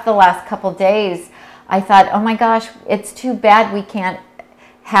stuff the last couple days, I thought, oh my gosh, it's too bad we can't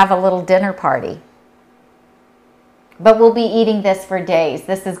have a little dinner party. But we'll be eating this for days.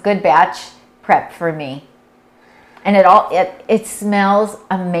 This is good batch prep for me. And it smells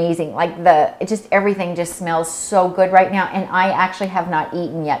amazing. Like everything just smells so good right now. And I actually have not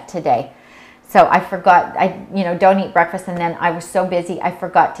eaten yet today. So I forgot, don't eat breakfast, and then I was so busy I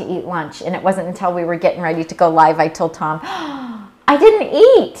forgot to eat lunch. And it wasn't until we were getting ready to go live I told Tom, oh, I didn't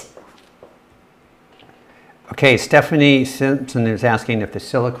eat. Okay, Stephanie Simpson is asking if the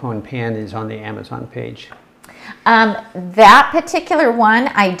silicone pan is on the Amazon page. That particular one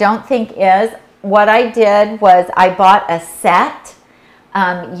I don't think is. What I did was I bought a set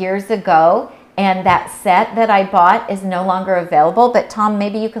years ago, and that set that I bought is no longer available. But Tom,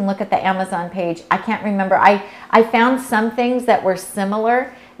 maybe you can look at the Amazon page. I can't remember. I found some things that were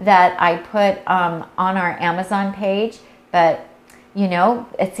similar that I put on our Amazon page, but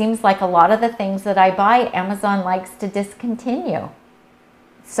it seems like a lot of the things that I buy, Amazon likes to discontinue.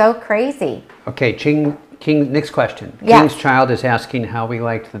 So crazy. Okay, King, next question. Yes. King's Child is asking how we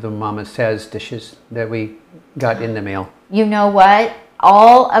liked the Mama Says dishes that we got in the mail. You know what?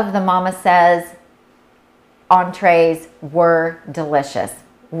 All of the Mama Says entrees were delicious.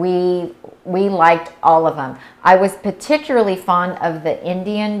 We liked all of them. I was particularly fond of the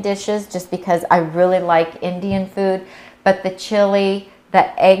Indian dishes just because I really like Indian food. But the chili,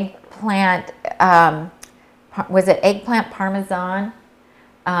 the eggplant, was it eggplant parmesan?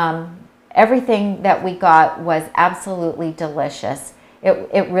 Everything that we got was absolutely delicious.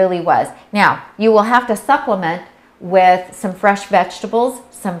 It really was. Now, you will have to supplement with some fresh vegetables,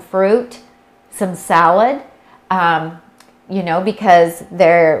 some fruit, some salad, because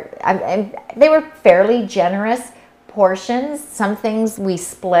they were fairly generous portions. Some things we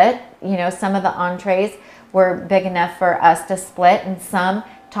split, some of the entrees were big enough for us to split, and some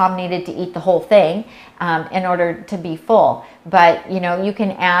Tom needed to eat the whole thing in order to be full. But, you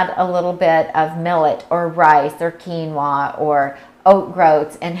can add a little bit of millet or rice or quinoa or oat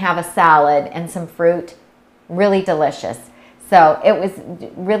groats and have a salad and some fruit. Really delicious. So it was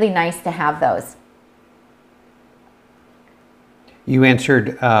really nice to have those. You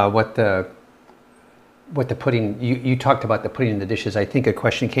answered what the pudding, you talked about the pudding in the dishes. I think a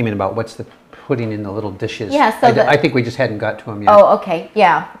question came in about what's the pudding in the little dishes. Yeah, so I think we just hadn't got to them yet. Oh, okay.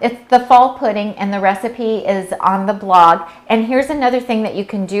 Yeah. It's the fall pudding, and the recipe is on the blog. And here's another thing that you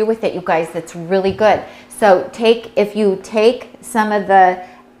can do with it, you guys, that's really good. So if you take some of the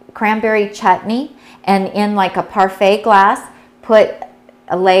cranberry chutney and in like a parfait glass, put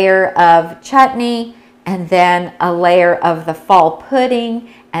a layer of chutney and then a layer of the fall pudding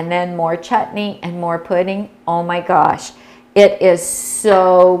and then more chutney and more pudding. Oh my gosh. It is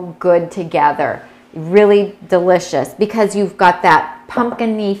so good together. Really delicious because you've got that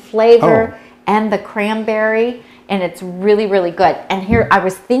pumpkin-y flavor and the cranberry, and it's really, really good. And here I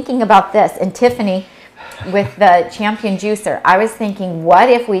was thinking about this, and Tiffany with the Champion Juicer, I was thinking, what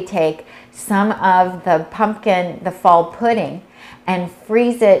if we take some of the pumpkin, the fall pudding, and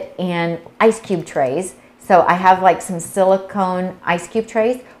freeze it in ice cube trays. So I have like some silicone ice cube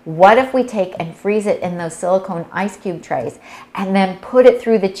trays. What if we take and freeze it in those silicone ice cube trays and then put it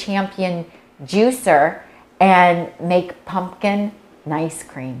through the Champion juicer and make pumpkin ice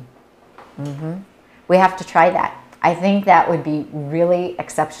cream? We have to try that. I think that would be really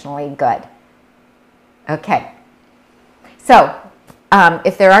exceptionally good. Okay, so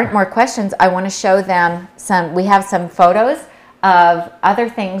if there aren't more questions, I want to show them we have some photos of other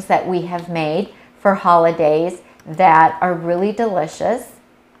things that we have made for holidays that are really delicious.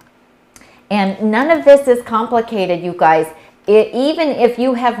 And none of this is complicated, you guys. Even if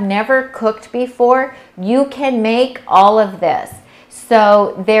you have never cooked before, you can make all of this.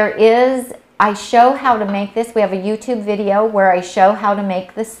 So I show how to make this. We have a YouTube video where I show how to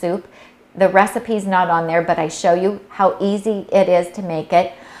make the soup. The recipe's not on there, but I show you how easy it is to make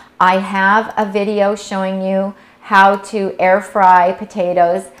it. I have a video showing you how to air fry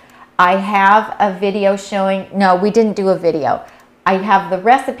potatoes. I have a video showing, no, we didn't do a video. I have the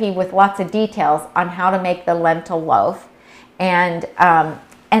recipe with lots of details on how to make the lentil loaf. And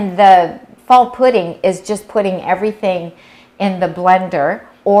the fall pudding is just putting everything in the blender,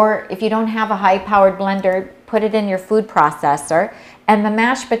 or if you don't have a high-powered blender, put it in your food processor. And the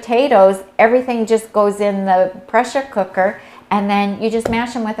mashed potatoes, everything just goes in the pressure cooker, and then you just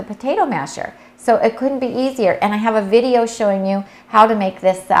mash them with a potato masher. So it couldn't be easier. And I have a video showing you how to make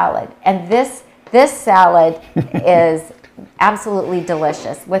this salad. And this salad is absolutely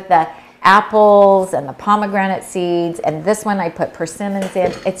delicious with the apples and the pomegranate seeds. And this one I put persimmons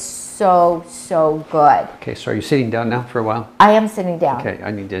in. It's so, so good. Okay, so are you sitting down now for a while? I am sitting down. Okay,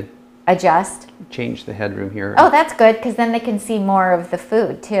 I need to adjust. Change the headroom here. Oh, that's good, because then they can see more of the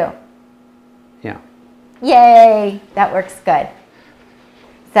food too. Yeah. Yay, that works good.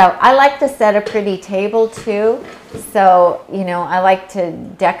 So I like to set a pretty table too. So, you know, I like to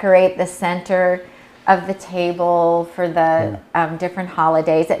decorate the center of the table for the different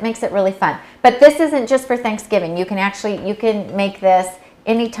holidays. It makes it really fun. But this isn't just for Thanksgiving. You can make this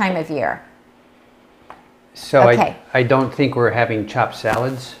any time of year. So okay. I don't think we're having chopped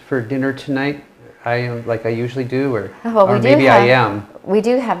salads for dinner tonight. Like I usually do, or maybe I am. We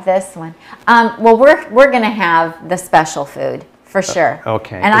do have this one. Well, we're gonna have the special food for sure.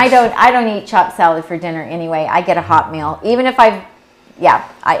 Okay. And I don't eat chopped salad for dinner anyway. I get a hot meal, even if I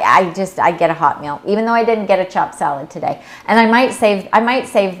get a hot meal, even though I didn't get a chopped salad today. And I might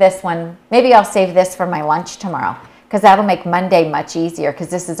save this one. Maybe I'll save this for my lunch tomorrow, because that'll make Monday much easier, because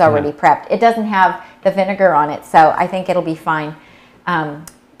this is already prepped. It doesn't have the vinegar on it, so I think it'll be fine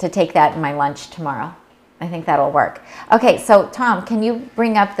to take that in my lunch tomorrow. I think that'll work. Okay, so Tom, can you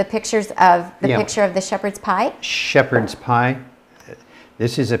bring up the pictures of picture of the shepherd's pie? Shepherd's pie.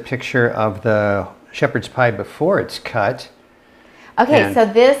 This is a picture of the shepherd's pie before it's cut. Okay, so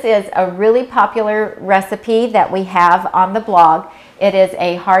this is a really popular recipe that we have on the blog. It is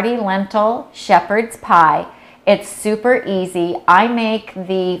a hearty lentil shepherd's pie. It's super easy. I make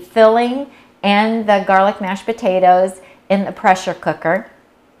the filling and the garlic mashed potatoes in the pressure cooker.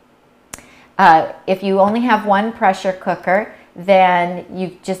 If you only have one pressure cooker, then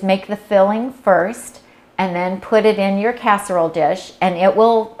you just make the filling first and then put it in your casserole dish, and it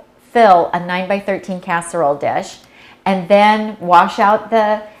will fill a 9x13 casserole dish. And then wash out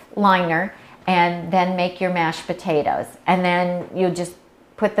the liner and then make your mashed potatoes. And then you just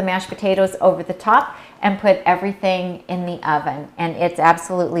put the mashed potatoes over the top and put everything in the oven. And it's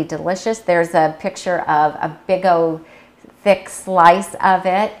absolutely delicious. There's a picture of a big old thick slice of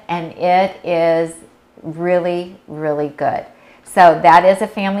it, and it is really, really good. So that is a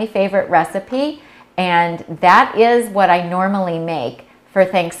family favorite recipe, and that is what I normally make for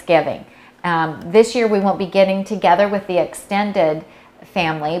Thanksgiving. This year we won't be getting together with the extended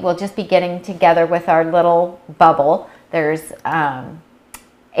family. We'll just be getting together with our little bubble. There's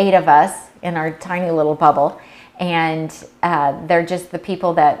 8 of us in our tiny little bubble, and they're just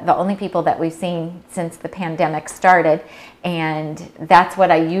the only people that we've seen since the pandemic started, and that's what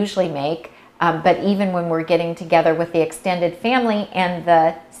I usually make. But even when we're getting together with the extended family and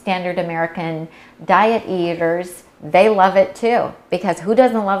the standard American diet eaters, they love it too, because who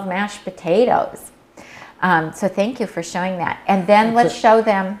doesn't love mashed potatoes? So thank you for showing that. And then let's show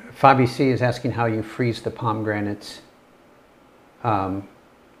them. Fabi C is asking how you freeze the pomegranates.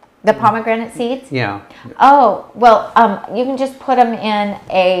 The pomegranate seeds? Yeah. Oh, well, you can just put them in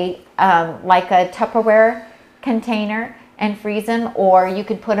like a Tupperware container and freeze them, or you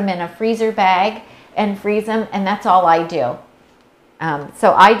could put them in a freezer bag and freeze them, and that's all I do.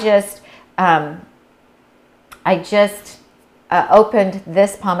 So I just opened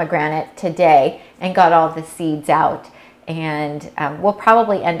this pomegranate today and got all the seeds out, and we'll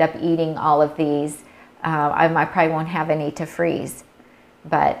probably end up eating all of these. I probably won't have any to freeze,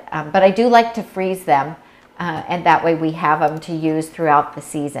 but I do like to freeze them, and that way we have them to use throughout the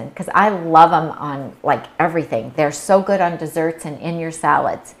season, because I love them on like everything. They're so good on desserts and in your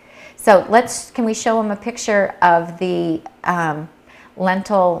salads. So can we show them a picture of the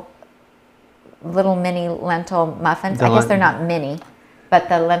little mini lentil muffins? I guess they're not mini. but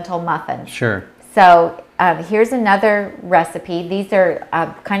the lentil muffins. Sure. So here's another recipe. These are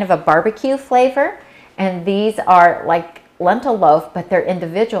kind of a barbecue flavor, and these are like lentil loaf, but they're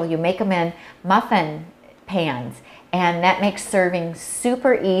individual. You make them in muffin pans, and that makes serving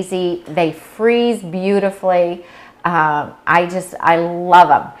super easy. They freeze beautifully. I love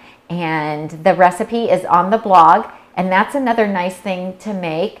them. And the recipe is on the blog, and that's another nice thing to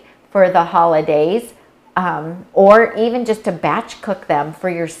make for the holidays, or even just to batch cook them for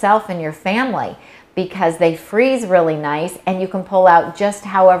yourself and your family, because they freeze really nice and you can pull out just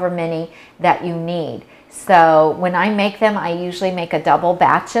however many that you need. So when I make them, I usually make a double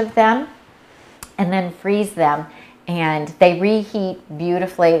batch of them and then freeze them, and they reheat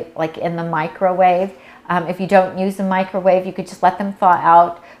beautifully like in the microwave. If you don't use a microwave, you could just let them thaw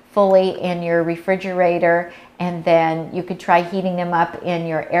out fully in your refrigerator, and then you could try heating them up in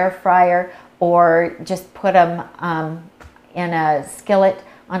your air fryer, or just put them in a skillet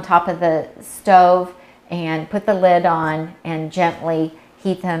on top of the stove and put the lid on and gently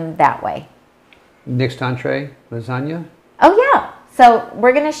heat them that way. Next entree, lasagna? Oh yeah, so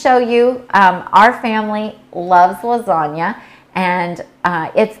we're going to show you, our family loves lasagna, and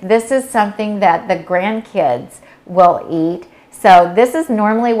this is something that the grandkids will eat. So this is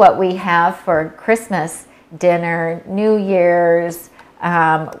normally what we have for Christmas dinner, New Year's,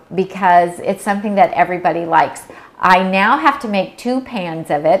 because it's something that everybody likes. I now have to make 2 pans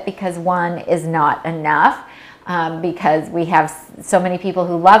of it because one is not enough, because we have so many people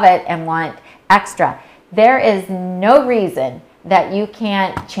who love it and want extra. There is no reason that you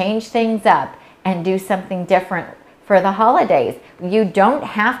can't change things up and do something different for the holidays. You don't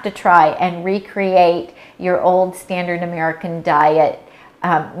have to try and recreate your old standard American diet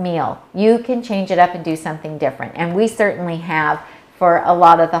meal. You can change it up and do something different, and we certainly have for a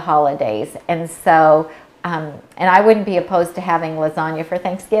lot of the holidays. And so and I wouldn't be opposed to having lasagna for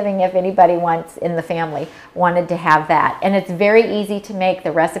Thanksgiving if anybody wants in the family wanted to have that. And it's very easy to make.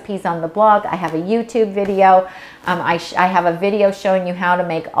 The recipe's on the blog. I have a YouTube video. I have a video showing you how to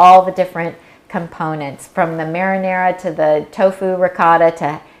make all the different components, from the marinara to the tofu ricotta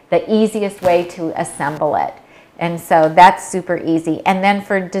to the easiest way to assemble it. And so that's super easy. And then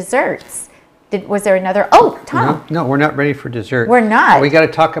for desserts, was there another? Oh, Tom. No, we're not ready for dessert. We're not. We got to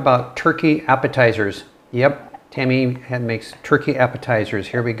talk about turkey appetizers. Yep, Tammy makes turkey appetizers.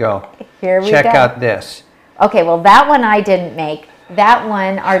 Here we go. Here we go. Check out this. Okay, well that one I didn't make. That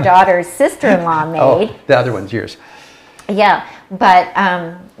one our daughter's sister-in-law made. Oh, the other one's yours. Yeah, but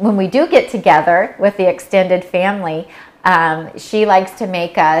when we do get together with the extended family, she likes to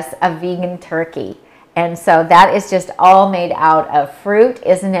make us a vegan turkey. And so that is just all made out of fruit.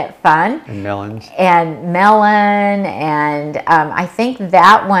 Isn't it fun? And melons. And melon, and I think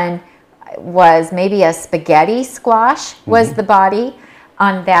that one was maybe a spaghetti squash was the body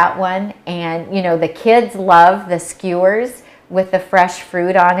on that one. And you know, the kids love the skewers with the fresh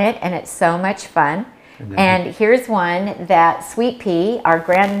fruit on it, and it's so much fun. And here's one that Sweet Pea,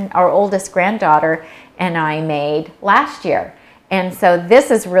 our oldest granddaughter, and I made last year. And so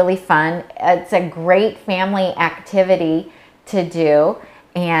this is really fun. It's a great family activity to do.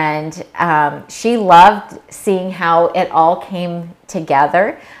 And she loved seeing how it all came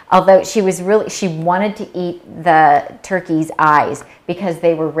together. Although she wanted to eat the turkey's eyes because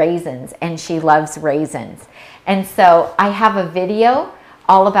they were raisins, and she loves raisins. And so I have a video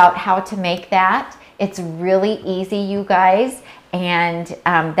all about how to make that. It's really easy, you guys. And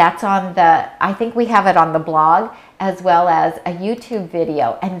that's on I think we have it on the blog, as well as a YouTube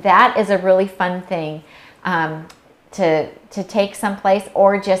video. And that is a really fun thing to take someplace,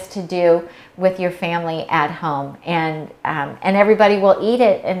 or just to do with your family at home. And everybody will eat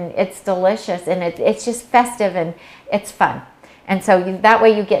it, and it's delicious, and it's just festive, and it's fun. And so that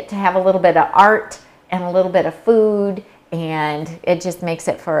way you get to have a little bit of art and a little bit of food, and it just makes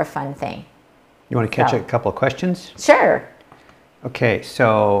it for a fun thing. You want to catch a couple of questions? Sure. Okay,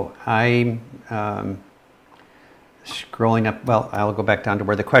 so I'm scrolling up. Well, I'll go back down to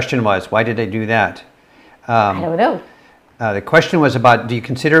where the question was. Why did I do that? I don't know. The question was about, do you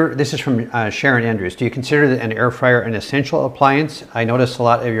consider, this is from Sharon Andrews, do you consider an air fryer an essential appliance? I notice a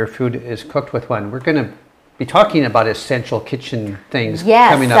lot of your food is cooked with one. We're going to be talking about essential kitchen things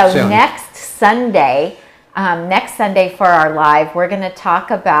coming up soon. Next Sunday for our live, we're going to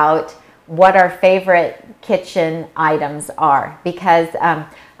talk about what our favorite kitchen items are, because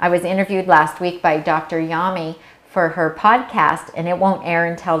I was interviewed last week by Dr. Yami for her podcast, and it won't air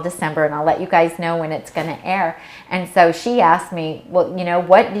until December, and I'll let you guys know when it's going to air. And so she asked me, well, you know,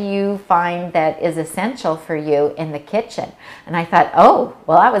 what do you find that is essential for you in the kitchen? And I thought, oh,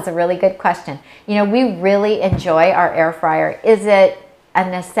 well, that was a really good question. You know, we really enjoy our air fryer. Is it a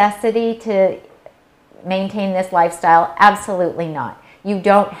necessity to maintain this lifestyle? Absolutely not. You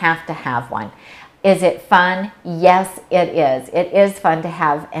don't have to have one. Is it fun? Yes, it is. It is fun to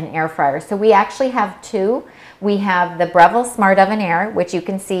have an air fryer. So we actually have two. We have the Breville Smart Oven Air, which you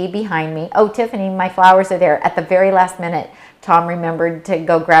can see behind me. Oh, Tiffany, my flowers are there. At the very last minute, Tom remembered to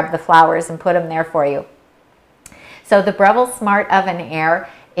go grab the flowers and put them there for you. So the Breville Smart Oven Air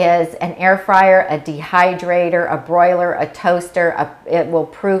is an air fryer, a dehydrator, a broiler, a toaster. It will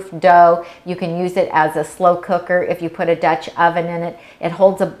proof dough. You can use it as a slow cooker if you put a Dutch oven in it. It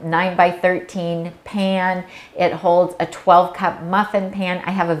holds a 9x13 pan. It holds a 12-cup muffin pan.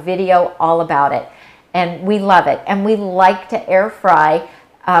 I have a video all about it, and we love it. And we like to air fry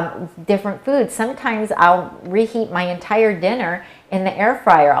different foods. Sometimes I'll reheat my entire dinner in the air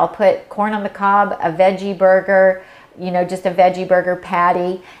fryer. I'll put corn on the cob, a veggie burger, just a veggie burger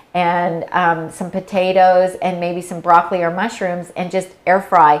patty, and some potatoes and maybe some broccoli or mushrooms, and just air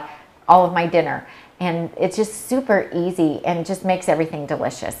fry all of my dinner. And it's just super easy and just makes everything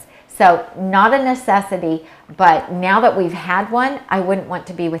delicious. So not a necessity, but now that we've had one, I wouldn't want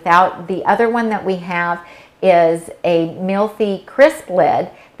to be without. The other one that we have is a Milthy crisp lid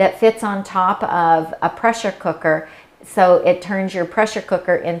that fits on top of a pressure cooker. So it turns your pressure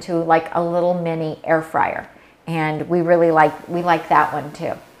cooker into like a little mini air fryer. And we really like that one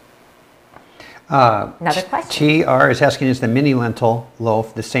too. Another question. TR is asking, is the mini lentil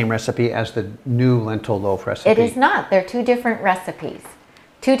loaf the same recipe as the new lentil loaf recipe? It is not. They're two different recipes,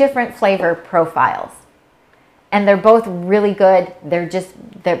 two different flavor profiles. And they're both really good.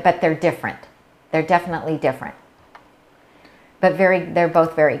 But they're different. They're definitely different. But they're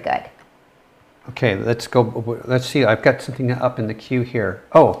both very good. Okay, let's go. Let's see. I've got something up in the queue here.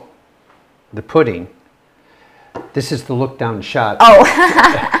 Oh, the pudding. This is the look down shot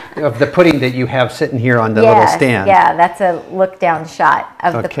of the pudding that you have sitting here on the little stand. Yeah, that's a look down shot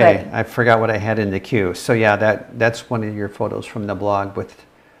of the pudding. Okay, I forgot what I had in the queue. So yeah, that's one of your photos from the blog with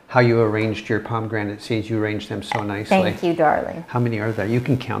how you arranged your pomegranate seeds. You arranged them so nicely. Thank you, darling. How many are there? You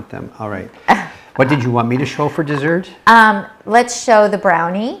can count them. All right. What did you want me to show for dessert? Let's show the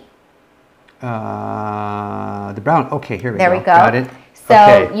brownie. The brown. Okay, here we go. There we go. Got it. So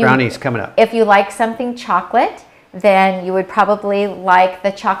okay, brownie's coming up. If you like something chocolate, then you would probably like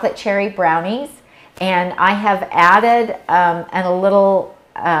the chocolate cherry brownies. And I have added I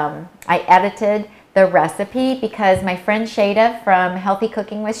edited the recipe because my friend Shada from Healthy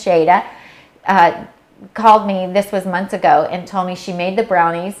Cooking with Shada called me, this was months ago, and told me she made the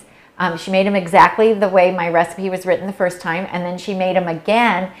brownies. She made them exactly the way my recipe was written the first time, and then she made them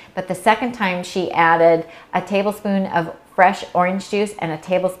again, but the second time she added a tablespoon of fresh orange juice and a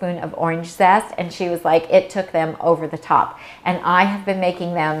tablespoon of orange zest, and she was like, it took them over the top. And I have been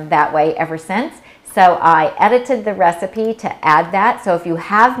making them that way ever since. So I edited the recipe to add that. So if you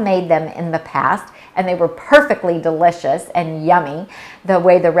have made them in the past and they were perfectly delicious and yummy the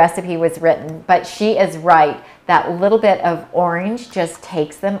way the recipe was written, but she is right, that little bit of orange just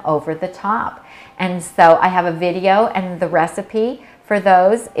takes them over the top. And so I have a video, and the recipe for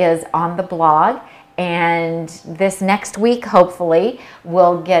those is on the blog. And this next week, hopefully,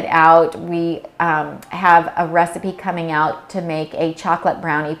 we'll get out. We have a recipe coming out to make a chocolate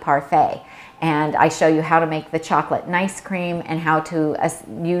brownie parfait. And I show you how to make the chocolate nice cream and how to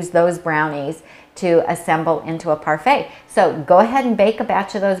use those brownies to assemble into a parfait. So go ahead and bake a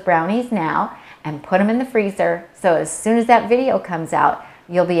batch of those brownies now and put them in the freezer. So as soon as that video comes out,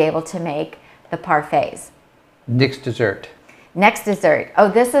 you'll be able to make the parfaits. Next dessert. Next dessert. Oh,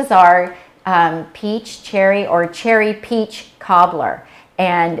 this is our peach cherry or cherry peach cobbler,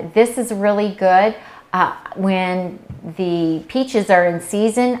 and this is really good. When the peaches are in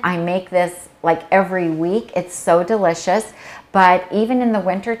season, I make this like every week. It's so delicious. But even in the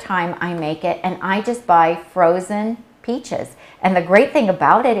winter time, I make it, and I just buy frozen peaches. And the great thing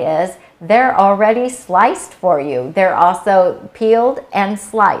about it is they're already sliced for you. They're also peeled and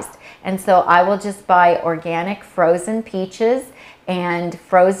sliced. And so I will just buy organic frozen peaches and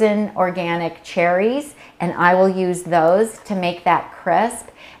frozen organic cherries, and I will use those to make that crisp.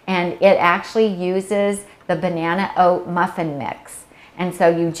 And it actually uses the banana oat muffin mix. And so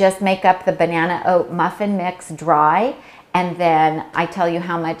you just make up the banana oat muffin mix dry, and then I tell you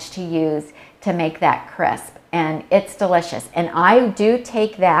how much to use to make that crisp. And it's delicious. And I do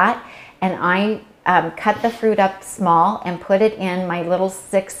take that and I cut the fruit up small and put it in my little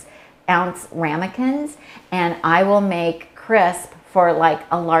 6-ounce ramekins, and I will make crisp for like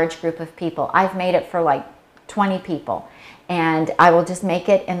a large group of people. I've made it for like 20 people. And I will just make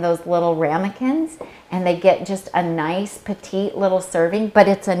it in those little ramekins, and they get just a nice petite little serving, but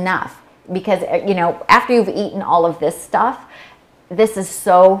it's enough because, you know, after you've eaten all of this stuff, this is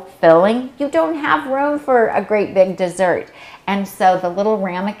so filling, you don't have room for a great big dessert. And so the little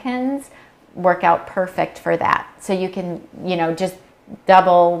ramekins work out perfect for that. So you can, you know, just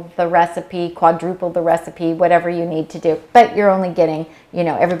double the recipe, quadruple the recipe, whatever you need to do. But you're only getting, you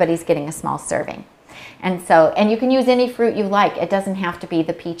know, everybody's getting a small serving. And so, and you can use any fruit you like. It doesn't have to be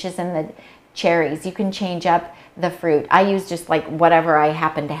the peaches and the cherries. You can change up the fruit. I use just like whatever I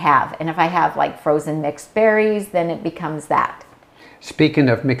happen to have. And if I have like frozen mixed berries, then it becomes that. Speaking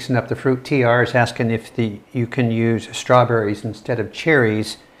of mixing up the fruit, TR is asking if you can use strawberries instead of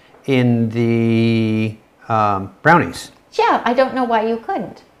cherries in the brownies. Yeah, I don't know why you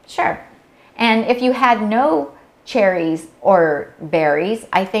couldn't. Sure. And if you had no cherries or berries,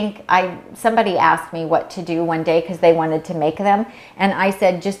 I think somebody asked me what to do one day because they wanted to make them, and I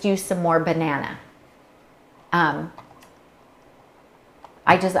said just use some more banana. I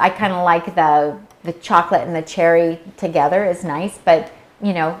kind of like the chocolate and the cherry together is nice, but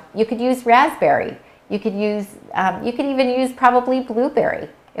you know, you could use raspberry. You could use you could even use probably blueberry.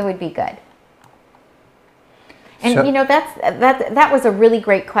 It would be good. And so, you know, that was a really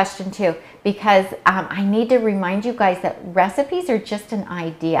great question too, because I need to remind you guys that recipes are just an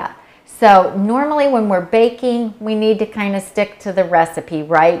idea. So normally when we're baking, we need to kind of stick to the recipe,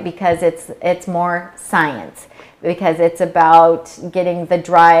 right? Because it's more science, because it's about getting the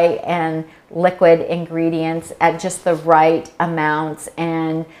dry and liquid ingredients at just the right amounts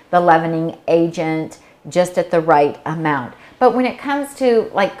and the leavening agent just at the right amount. But when it comes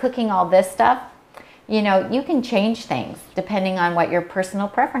to like cooking all this stuff, you know, you can change things depending on what your personal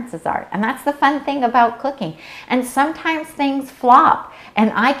preferences are. And that's the fun thing about cooking. And sometimes things flop.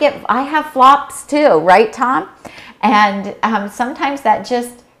 And I have flops too, right, Tom? And sometimes that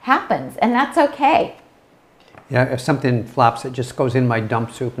just happens, and that's okay. Yeah, if something flops, it just goes in my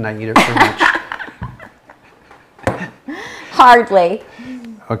dump soup and I eat it for lunch. Hardly.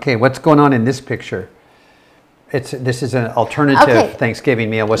 Okay, what's going on in this picture? This is an alternative Thanksgiving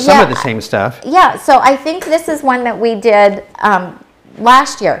meal with some of the same stuff. Yeah, so I think this is one that we did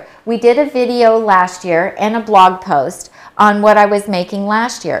last year. We did a video last year and a blog post on what I was making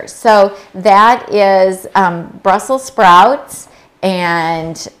last year. So that is Brussels sprouts,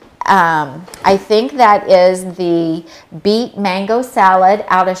 and I think that is the beet mango salad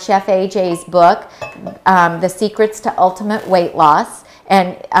out of Chef AJ's book, The Secrets to Ultimate Weight Loss.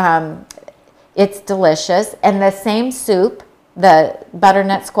 And it's delicious. And the same soup, the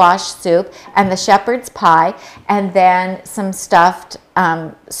butternut squash soup, and the shepherd's pie, and then some stuffed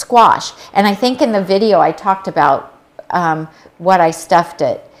squash. And I think in the video I talked about what I stuffed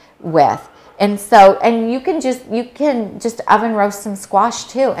it with. And so, and you can just oven roast some squash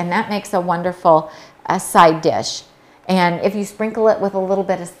too, and that makes a wonderful side dish. And if you sprinkle it with a little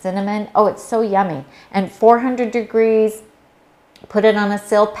bit of cinnamon, oh, it's so yummy. And 400 degrees, put it on a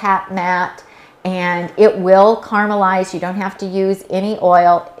silpat mat, and it will caramelize. You don't have to use any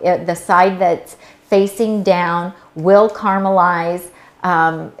oil. The side that's facing down will caramelize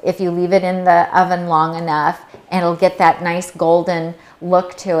if you leave it in the oven long enough, and it'll get that nice golden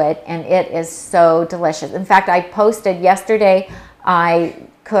look to it, and it is so delicious. In fact, I posted yesterday, I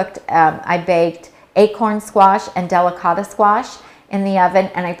baked acorn squash and delicata squash in the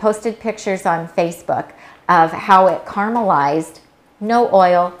oven, and I posted pictures on Facebook of how it caramelized. No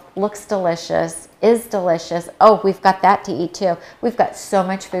oil, looks delicious, is delicious. Oh, we've got that to eat too. We've got so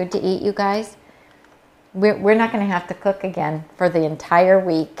much food to eat, you guys. We're not going to have to cook again for the entire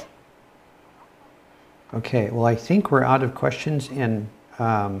week. Okay, well, I think we're out of questions, and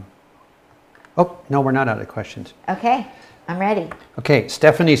oh, no, we're not out of questions. Okay, I'm ready. Okay,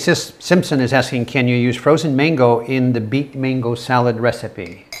 Stephanie Simpson is asking, can you use frozen mango in the beet mango salad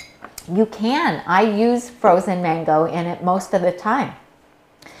recipe? You can. I use frozen mango in it most of the time,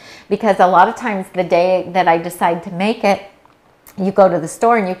 because a lot of times the day that I decide to make it, you go to the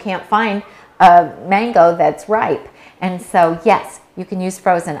store and you can't find a mango that's ripe. And so, yes, you can use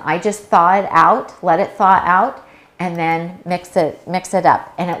frozen. I just thaw it out, let it thaw out, and then mix it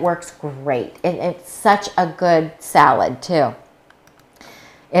up, and it works great. It's such a good salad too.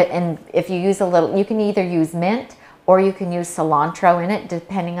 And if you use a little, you can either use mint or you can use cilantro in it,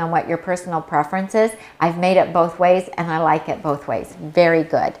 depending on what your personal preference is. I've made it both ways, and I like it both ways. Very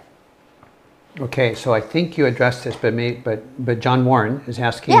good. Okay, so I think you addressed this, but John Warren is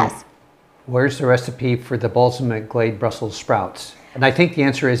asking, yes, where's the recipe for the balsamic glazed Brussels sprouts? And I think the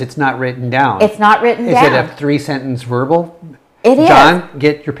answer is it's not written down. It's not written down. Is it a 3-sentence verbal? It is. John,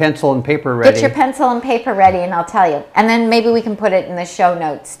 get your pencil and paper ready. Get your pencil and paper ready, and I'll tell you. And then maybe we can put it in the show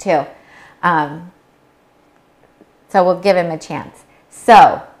notes too. So we'll give him a chance.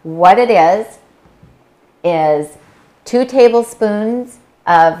 So what it is 2 tablespoons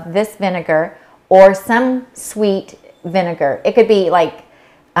of this vinegar or some sweet vinegar. It could be like,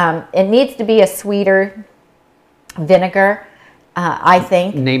 it needs to be a sweeter vinegar, I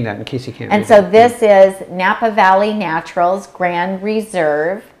think. Name that in case you can't And read so that. this is Napa Valley Naturals Grand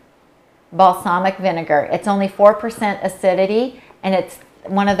Reserve balsamic vinegar. It's only 4% acidity, and it's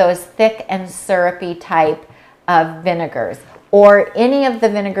one of those thick and syrupy type of vinegars. Or any of the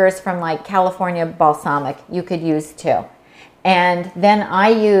vinegars from like California balsamic you could use too. And then I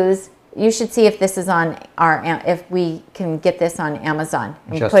use, you should see if this is on our, if we can get this on Amazon.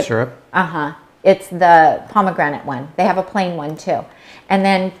 And Just syrup? It's the pomegranate one. They have a plain one too. And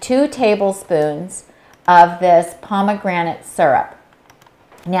then 2 tablespoons of this pomegranate syrup.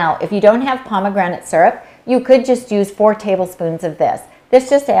 Now, if you don't have pomegranate syrup, you could just use 4 tablespoons of this. This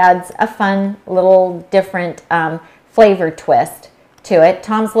just adds a fun little different flavor twist to it.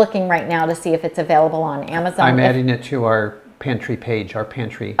 Tom's looking right now to see if it's available on Amazon. I'm adding it to our pantry page, our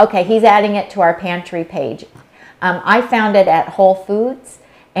pantry. Okay, he's adding it to our pantry page. I found it at Whole Foods,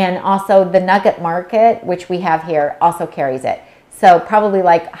 and also the Nugget Market, which we have here, also carries it. So probably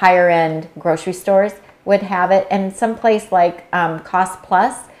like higher end grocery stores would have it, and someplace like Cost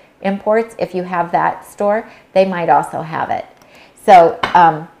Plus Imports, if you have that store, they might also have it. So,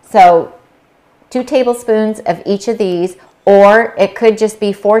 so 2 tablespoons of each of these, or it could just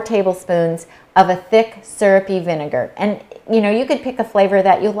be 4 tablespoons of a thick syrupy vinegar. And you know, you could pick a flavor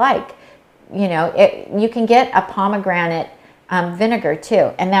that you like. You know, you can get a pomegranate vinegar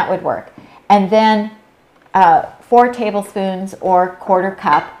too, and that would work. And then 4 tablespoons or 1/4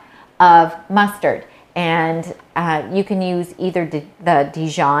 cup of mustard. And you can use either the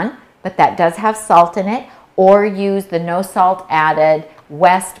Dijon, but that does have salt in it, or use the no salt added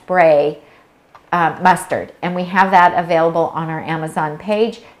West Bray mustard. And we have that available on our Amazon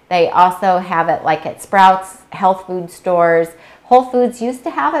page. They also have it like at Sprouts, health food stores. Whole Foods used to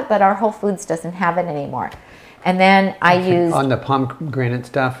have it, but our Whole Foods doesn't have it anymore. And then I use... On the pomegranate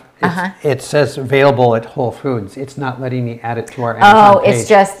stuff, it says available at Whole Foods. It's not letting me add it to our Amazon page. It's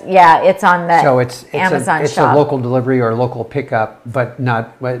just, yeah, it's on the Amazon it's shop. a local delivery or local pickup, but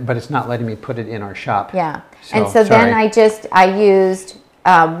it's not letting me put it in our shop. Yeah, and so then I used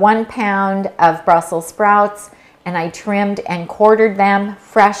 1 pound of Brussels sprouts, and I trimmed and quartered them,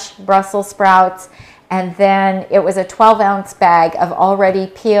 fresh Brussels sprouts. And then it was a 12-ounce bag of already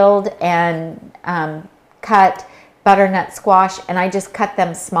peeled and cut butternut squash, and I just cut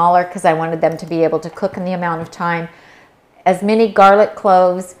them smaller because I wanted them to be able to cook in the amount of time. As many garlic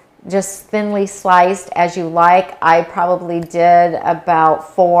cloves, just thinly sliced as you like. I probably did about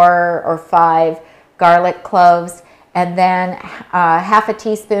 4 or 5 garlic cloves, and then half a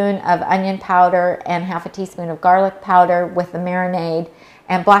teaspoon of onion powder and half a teaspoon of garlic powder with the marinade,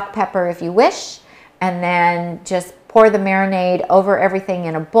 and black pepper if you wish. And then just pour the marinade over everything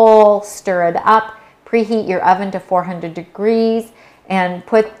in a bowl, stir it up, preheat your oven to 400 degrees, and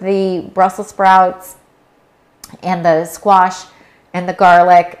put the Brussels sprouts and the squash and the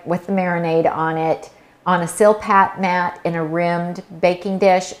garlic with the marinade on it on a silpat mat in a rimmed baking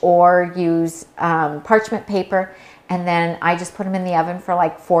dish, or use parchment paper. And then I just put them in the oven for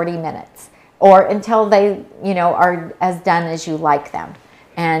like 40 minutes or until they, you know, are as done as you like them.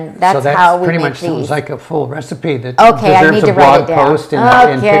 And that's how we make these. So that pretty much sounds like a full recipe that deserves a blog post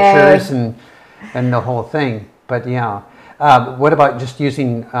and pictures and the whole thing. But yeah, what about just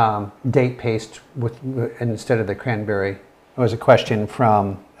using date paste instead of the cranberry? It was a question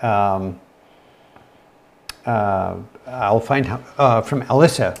from I'll find from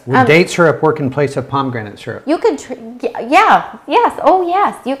Alyssa. Would date syrup work in place of pomegranate syrup? You could,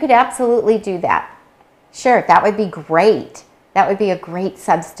 yes, you could absolutely do that. Sure, that would be great. That would be a great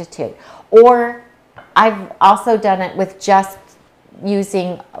substitute. Or I've also done it with just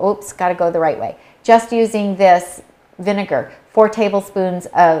using, got to go the right way. Just using this vinegar, 4 tablespoons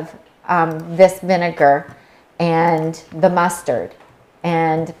of this vinegar and the mustard.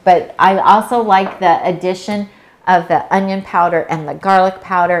 But I also like the addition of the onion powder and the garlic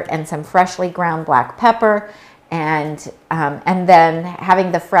powder and some freshly ground black pepper, and then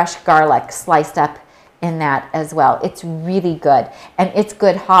having the fresh garlic sliced up in that as well. It's really good, and it's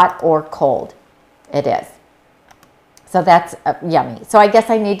good hot or cold. It is. So that's yummy. So I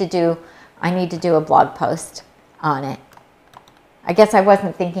guess I need to do a blog post on it. I guess I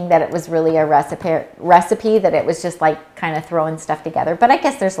wasn't thinking that it was really a recipe, that it was just like kind of throwing stuff together, but I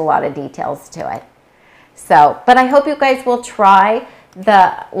guess there's a lot of details to it. So, but I hope you guys will try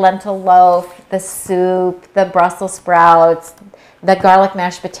the lentil loaf, the soup, the Brussels sprouts, the garlic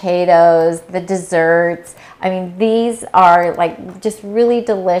mashed potatoes, the desserts. I mean, these are like just really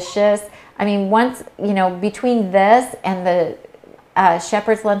delicious. I mean, once, you know, between this and the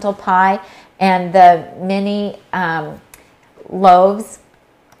shepherd's lentil pie and the mini loaves,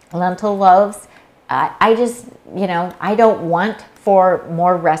 lentil loaves, I just, you know, I don't want for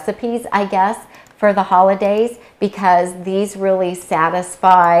more recipes, I guess, for the holidays, because these really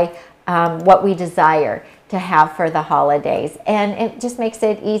satisfy what we desire to have for the holidays. And it just makes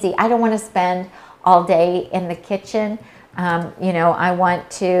it easy. I don't want to spend all day in the kitchen. You know, I want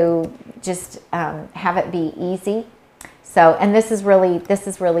to just have it be easy. So, and this is really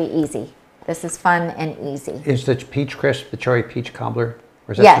easy. This is fun and easy. Is the peach crisp the cherry peach cobbler?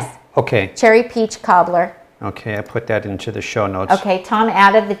 Or is that Yes. Okay. Cherry peach cobbler. Okay, I put that into the show notes. Okay, Tom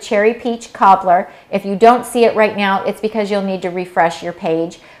added the cherry peach cobbler. If you don't see it right now, it's because you'll need to refresh your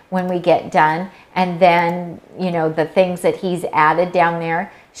page when we get done. And then, you know, the things that he's added down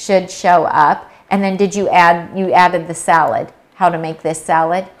there should show up. And then you added the salad, how to make this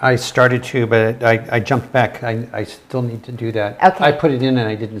salad? I started to, but I jumped back. I still need to do that. Okay. I put it in and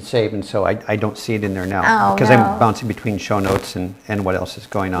I didn't save, and so I don't see it in there now. Oh, because no. I'm bouncing between show notes and what else is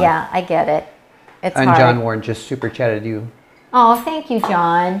going on. Yeah, I get it. It's and hard. John Warren just super chatted you. Oh, thank you,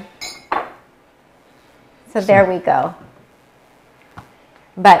 John. So there we go.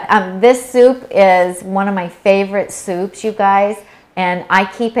 But this soup is one of my favorite soups, you guys, and I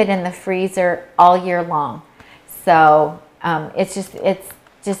keep it in the freezer all year long. So it's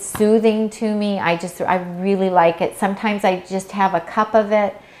just soothing to me. I really like it. Sometimes I just have a cup of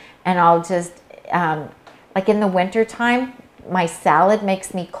it, and I'll just like in the winter time, my salad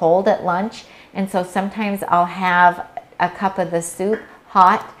makes me cold at lunch, and so sometimes I'll have a cup of the soup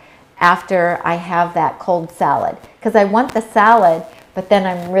hot after I have that cold salad, because I want the salad, but then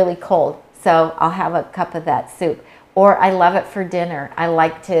I'm really cold, so I'll have a cup of that soup. Or I love it for dinner. I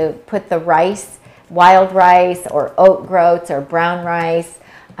like to put the rice, wild rice or oat groats or brown rice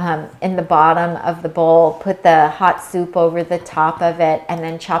in the bottom of the bowl, put the hot soup over the top of it, and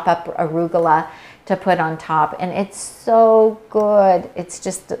then chop up arugula to put on top. And it's so good. It's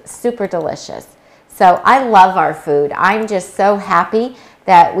just super delicious. So I love our food. I'm just so happy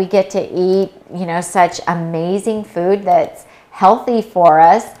that we get to eat, you know, such amazing food that's healthy for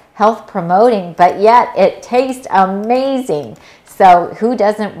us, health promoting, but yet it tastes amazing. So who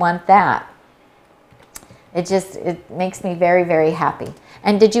doesn't want that? It makes me very, very happy.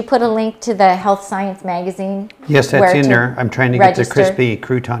 And did you put a link to the Health Science magazine? Yes, that's in there. I'm trying to register? get the crispy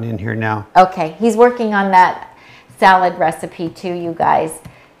crouton in here now. Okay, he's working on that salad recipe too, you guys.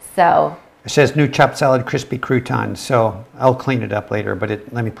 So it says new chopped salad crispy crouton, so I'll clean it up later, but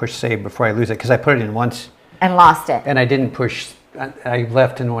let me push save before I lose it, because I put it in once. And lost it. And I didn't push, I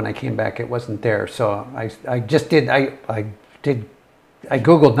left, and when I came back it wasn't there. So I just did, I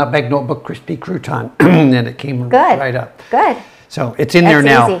Googled Nutmeg Notebook Crispy Crouton, and it came right up. Good. So it's in there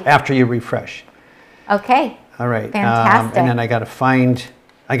now easy. after you refresh. Okay. All right. Fantastic. And then I got to find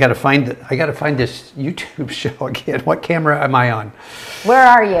this YouTube show again. What camera am I on? Where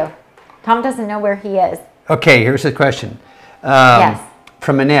are you? Tom doesn't know where he is. Okay, here's the question. Yes.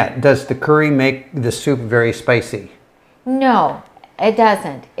 From Annette, does the curry make the soup very spicy? No, it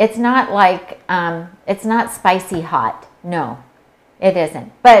doesn't. It's not like, it's not spicy hot. No, it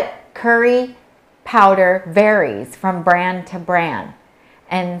isn't. But curry powder varies from brand to brand.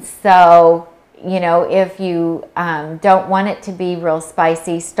 And so, you know, if you don't want it to be real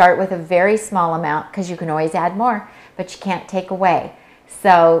spicy, start with a very small amount, because you can always add more, but you can't take away.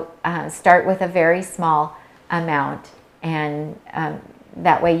 So start with a very small amount, and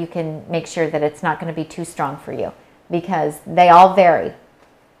that way you can make sure that it's not going to be too strong for you, because they all vary.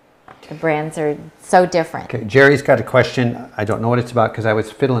 The brands are so different. Okay, Jerry's got a question. I don't know what it's about because I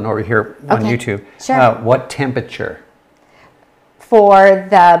was fiddling over here on YouTube. Sure. What temperature? For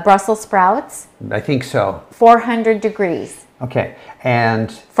the Brussels sprouts? I think so. 400 degrees. Okay,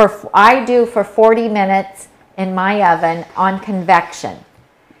 and I do for 40 minutes in my oven on convection.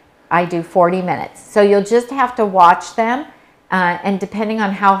 I do 40 minutes. So you'll just have to watch them, and depending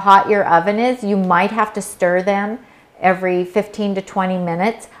on how hot your oven is, you might have to stir them every 15 to 20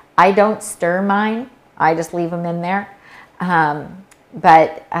 minutes. I don't stir mine. I just leave them in there.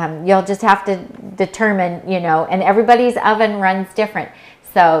 But you'll just have to determine, you know, and everybody's oven runs different.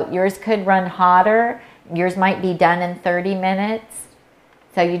 So yours could run hotter. Yours might be done in 30 minutes.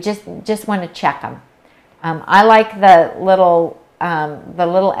 So you just want to check them. I like the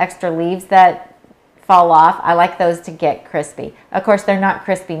little extra leaves that fall off. I like those to get crispy. Of course, they're not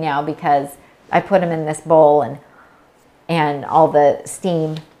crispy now because I put them in this bowl, and all the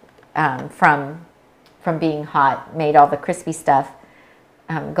steam from being hot made all the crispy stuff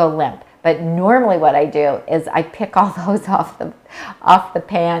go limp. But normally what I do is I pick all those off the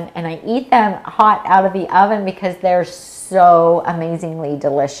pan and I eat them hot out of the oven because they're so amazingly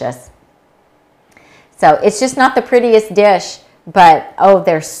delicious. So it's just not the prettiest dish, but oh,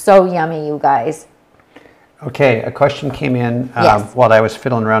 they're so yummy, you guys. Okay, a question came in Yes. while I was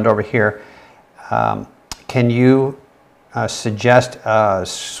fiddling around over here. Can you suggest a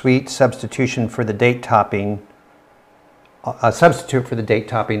sweet substitution for the date topping? A substitute for the date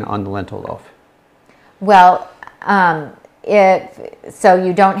topping on the lentil loaf. Well, so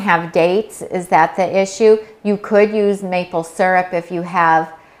you don't have dates, is that the issue? You could use maple syrup if you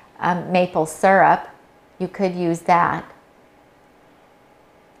have maple syrup. You could use that.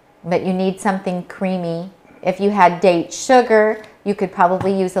 But you need something creamy. If you had date sugar, you could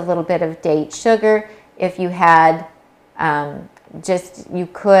probably use a little bit of date sugar. If you had you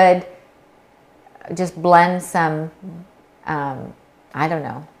could just blend some, I don't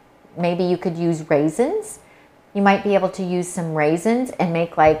know, maybe you could use raisins. You might be able to use some raisins and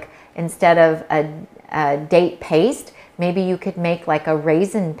make, like, instead of a date paste, maybe you could make like a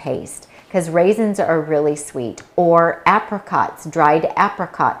raisin paste, because raisins are really sweet. Or apricots, dried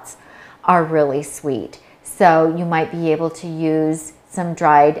apricots are really sweet. So you might be able to use some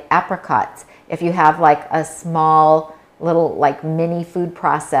dried apricots. If you have like a small little like mini food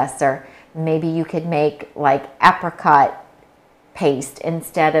processor, maybe you could make like apricot paste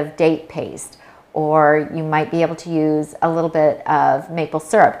instead of date paste. Or you might be able to use a little bit of maple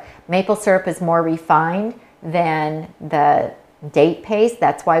syrup. Maple syrup is more refined than the date paste.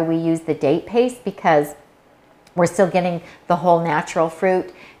 That's why we use the date paste, because we're still getting the whole natural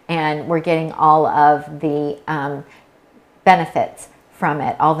fruit and we're getting all of the benefits from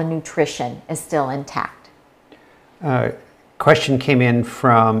it. All the nutrition is still intact. Question came in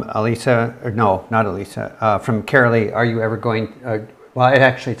from Elisa, or no, not Elisa, from Carolee. Are you ever going, well,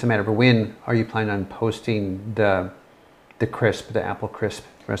 it's a matter of when are you planning on posting the apple crisp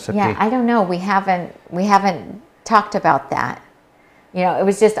recipe? Yeah, I don't know. We haven't talked about that. You know, it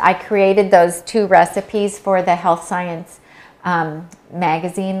was just, I created those 2 recipes for the Health Science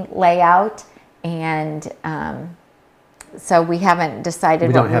magazine layout, and so we haven't decided.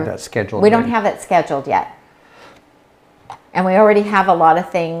 We don't have that scheduled. We don't have that scheduled yet. And we already have a lot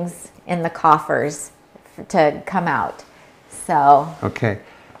of things in the coffers to come out. So. Okay.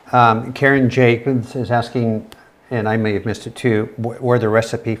 Karen Jacobs is asking, and I may have missed it too, where the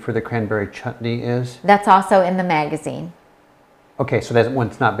recipe for the cranberry chutney is? That's also in the magazine. Okay, so that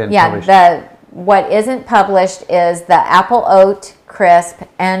one's not been published. Yeah, what isn't published is the Apple Oat Crisp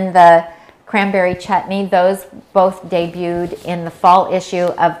and the cranberry chutney. Those both debuted in the fall issue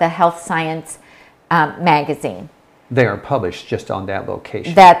of the Health Science magazine. They are published just on that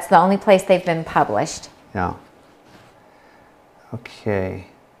location. That's the only place they've been published. Yeah. Okay.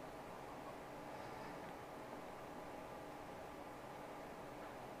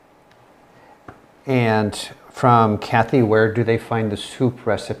 And from Kathy, where do they find the soup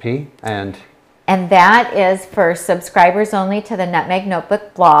recipe? And that is for subscribers only to the Nutmeg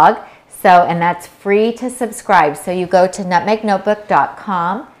Notebook blog. So, and that's free to subscribe. So you go to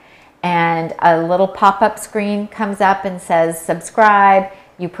nutmegnotebook.com and a little pop-up screen comes up and says subscribe.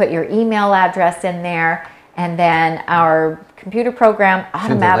 You put your email address in there, and then our computer program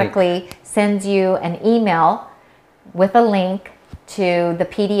automatically sends you an email with a link to the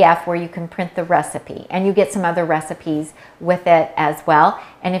PDF where you can print the recipe, and you get some other recipes with it as well.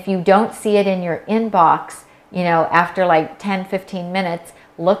 And if you don't see it in your inbox, you know, after like 10-15 minutes,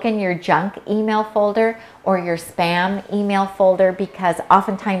 look in your junk email folder or your spam email folder, because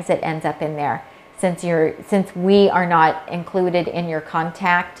oftentimes it ends up in there. Since we are not included in your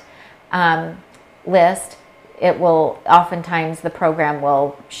contact list, it will oftentimes, the program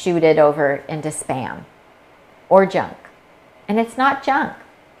will shoot it over into spam or junk. And it's not junk,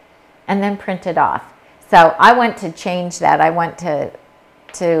 and then print it off. So I want to change that. I want to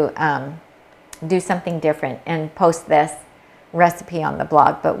do something different and post this recipe on the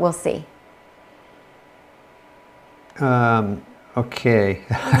blog, but we'll see. Okay.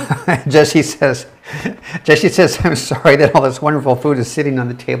 Jessie says, I'm sorry that all this wonderful food is sitting on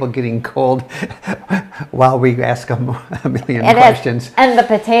the table getting cold while we ask a million questions. And the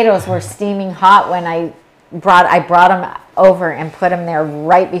potatoes were steaming hot when I brought them over and put them there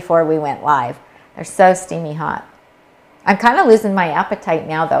right before we went live. They're so steamy hot. I'm kind of losing my appetite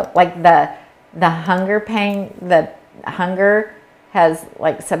now, though. Like the hunger has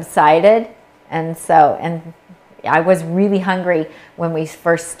like subsided, and I was really hungry when we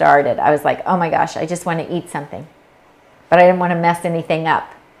first started. I was like, oh my gosh, I just want to eat something, but I didn't want to mess anything up.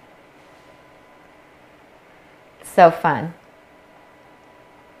 So fun.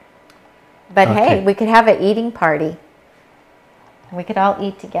 But Okay. hey, we could have an eating party. We could all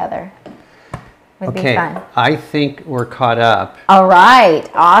eat together. Would be fun. I think we're caught up. All right,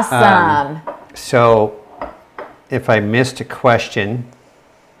 awesome. So if I missed a question,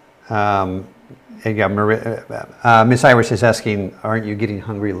 Miss Iris is asking, aren't you getting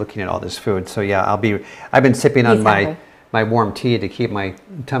hungry looking at all this food? So yeah, I've been sipping on my warm tea to keep my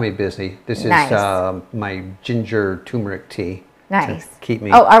tummy busy. This Nice. is my ginger turmeric tea. Nice. To keep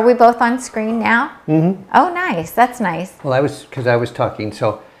me. Oh, are we both on screen now? Mm-hmm. Oh, nice. That's nice. Well, because I was talking,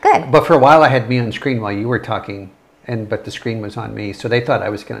 so. Good. But for a while I had me on screen while you were talking, but the screen was on me. So they thought I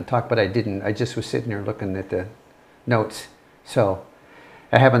was going to talk, but I didn't. I just was sitting there looking at the notes. So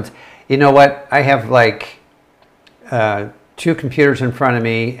I haven't, you know what? I have like 2 computers in front of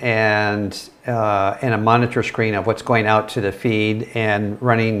me and a monitor screen of what's going out to the feed and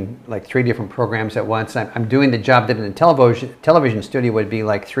running like 3 different programs at once. I'm doing the job that in a television studio would be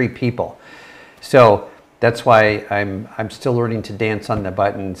like 3 people. So that's why I'm still learning to dance on the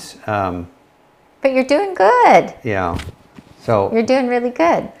buttons. But you're doing good. Yeah. So You're doing really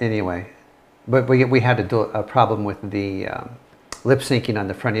good. anyway, but we had a problem with the lip syncing on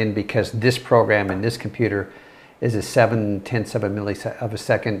the front end because this program and this computer is a 7/10 of a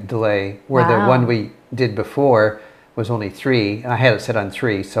millisecond delay, where the one we did before was only 3. I had it set on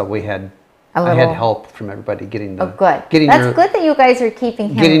 3, so I had help from everybody getting the. Oh, good. Good that you guys are keeping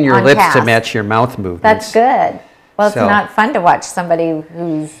him getting your on lips task. to match your mouth movements. That's good. Well, it's So- not fun to watch somebody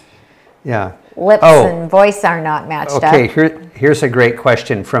whose Yeah. lips Oh. and voice are not matched Okay, up. here's a great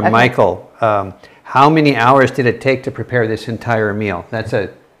question from Michael. How many hours did it take to prepare this entire meal? That's a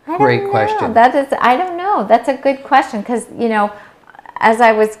great question. I don't know. That's a good question because, as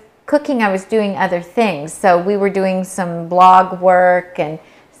I was cooking, I was doing other things. So we were doing some blog work and,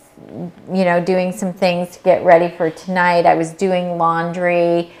 doing some things to get ready for tonight. I was doing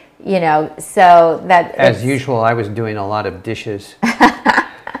laundry, so that... As usual, I was doing a lot of dishes.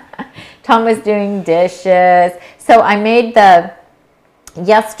 Tom was doing dishes. So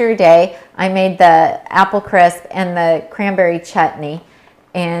yesterday, I made the apple crisp and the cranberry chutney.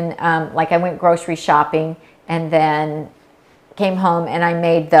 And I went grocery shopping and then came home and I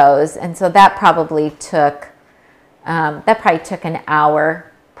made those. And so that probably took an hour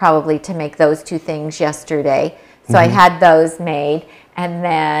probably to make those 2 things yesterday. So I had those made. And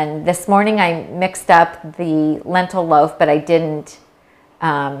then this morning I mixed up the lentil loaf, but I didn't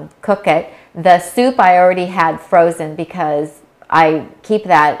cook it. The soup I already had frozen because I keep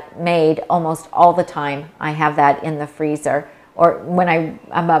that made almost all the time. I have that in the freezer. Or when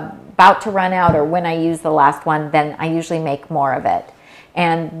I'm about to run out or when I use the last one, then I usually make more of it.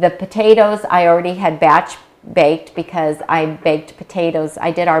 And the potatoes I already had batch baked because I baked potatoes.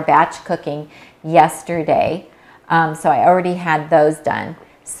 I did our batch cooking yesterday. So I already had those done.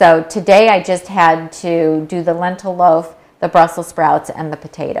 So today I just had to do the lentil loaf, the Brussels sprouts, and the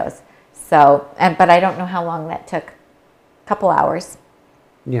potatoes. So, but I don't know how long that took. A couple hours.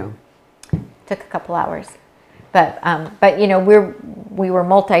 Yeah. Took a couple hours. But we were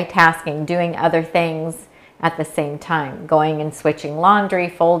multitasking, doing other things at the same time, going and switching laundry,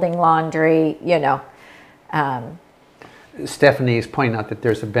 folding laundry, Stephanie is pointing out that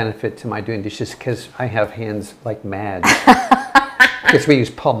there's a benefit to my doing dishes because I have hands like Madge. Because we use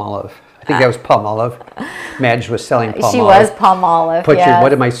Palmolive. I think that was Palmolive. Madge was selling Palmolive. She was Palmolive.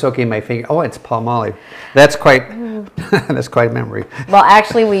 What am I soaking my finger? Oh, it's Palmolive. That's quite a memory. Well,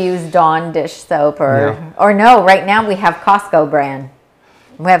 actually, we use Dawn dish soap, or no. Right now, we have Costco brand.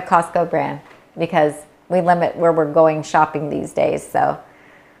 We have Costco brand because we limit where we're going shopping these days. So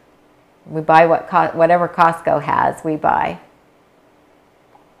we buy whatever Costco has. We buy.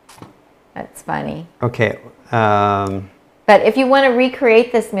 That's funny. Okay. But if you want to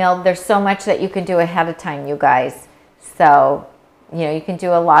recreate this meal, there's so much that you can do ahead of time, you guys. So, you can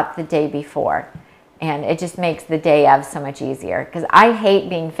do a lot the day before. And it just makes the day of so much easier. Because I hate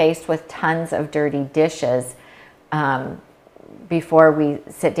being faced with tons of dirty dishes before we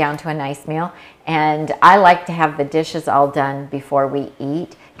sit down to a nice meal. And I like to have the dishes all done before we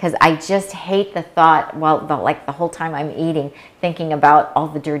eat. Because I just hate the thought, the whole time I'm eating, thinking about all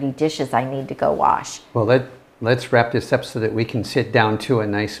the dirty dishes I need to go wash. Well, let's wrap this up so that we can sit down to a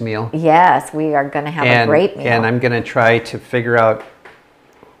nice meal. Yes, we are going to have a great meal. And I'm going to try to figure out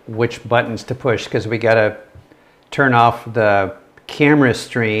which buttons to push because we got to turn off the camera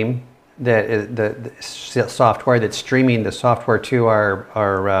stream, the software that's streaming the software to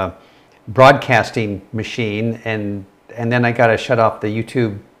our broadcasting machine, and then I got to shut off the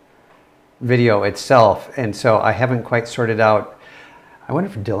YouTube video itself. And so I haven't quite sorted out. I wonder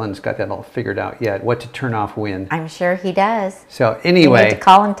if Dylan's got that all figured out yet, what to turn off when. I'm sure he does. So You anyway, need to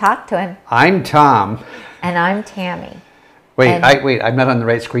call and talk to him. I'm Tom. And I'm Tami. Wait, I'm not on the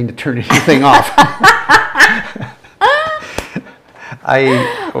right screen to turn anything off.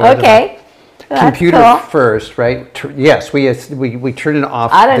 Okay. Computer cool. first, right? Yes, we turn it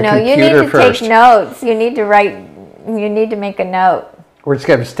off. I don't know. You need to first. take notes. You need to write. You need to make a note. We're just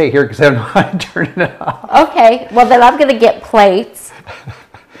going to stay here because I don't know how to turn it off. Okay. Well, then I'm going to get plates,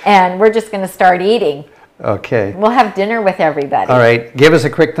 and we're just going to start eating. Okay. We'll have dinner with everybody. All right. Give us a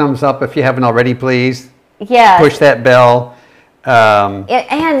quick thumbs up if you haven't already, please. Yeah. Push that bell.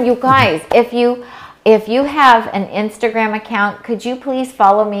 And you guys, if you have an Instagram account, could you please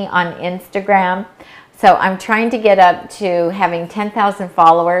follow me on Instagram? So I'm trying to get up to having 10,000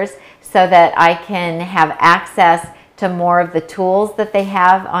 followers so that I can have access to more of the tools that they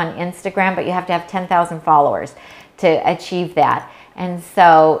have on Instagram, but you have to have 10,000 followers to achieve that. And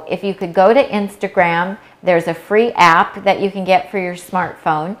so if you could go to Instagram, there's a free app that you can get for your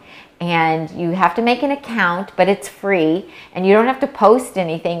smartphone, and you have to make an account, but it's free, and you don't have to post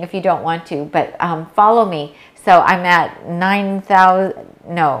anything if you don't want to, but follow me. So I'm at 9,000,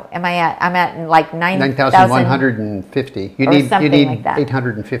 no, I'm at like 9,150. You need like that.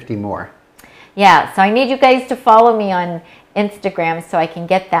 850 more. Yeah, so I need you guys to follow me on Instagram so I can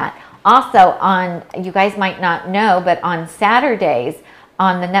get that. Also, you guys might not know, but on Saturdays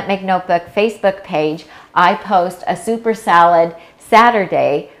on the Nutmeg Notebook Facebook page, I post a Super Salad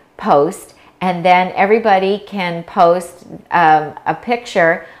Saturday post, and then everybody can post a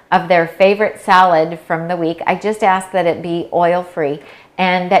picture of their favorite salad from the week. I just ask that it be oil-free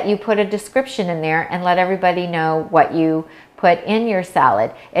and that you put a description in there and let everybody know what you put in your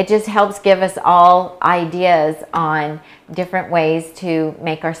salad. It just helps give us all ideas on different ways to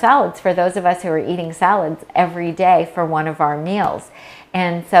make our salads for those of us who are eating salads every day for one of our meals.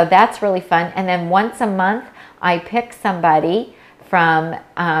 And so that's really fun. And then once a month, I pick somebody from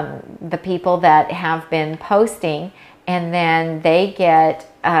the people that have been posting, and then they get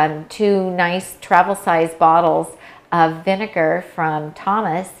 2 nice travel-size bottles of vinegar from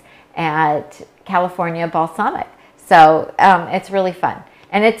Thomas at California Balsamic. So it's really fun.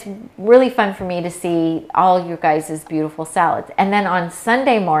 And it's really fun for me to see all you guys' beautiful salads. And then on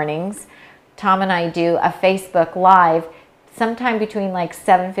Sunday mornings, Tom and I do a Facebook Live sometime between like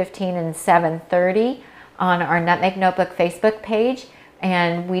 7:15 and 7:30 on our Nutmeg Notebook Facebook page.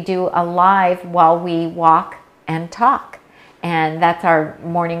 And we do a live while we walk and talk. And that's our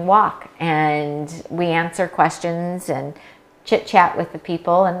morning walk. And we answer questions and chit chat with the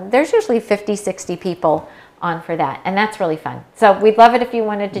people. And there's usually 50, 60 people on for that, and that's really fun. So we'd love it if you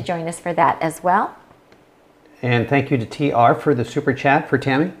wanted to join us for that as well. And thank you to TR for the super chat for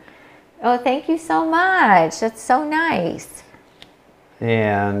Tami. Oh, thank you so much. That's so nice.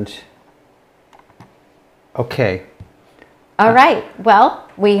 And okay. All right. Well,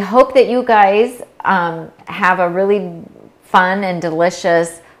 we hope that you guys have a really fun and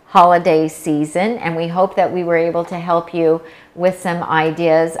delicious holiday season, and we hope that we were able to help you with some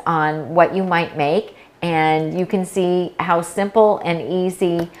ideas on what you might make. And you can see how simple and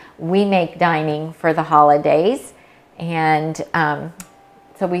easy we make dining for the holidays. And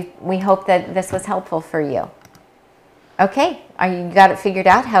so we hope that this was helpful for you. Okay, you got it figured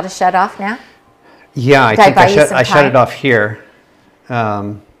out how to shut off now? Yeah, I think I shut it off here.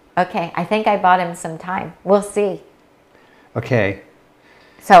 Okay, I think I bought him some time. We'll see. Okay.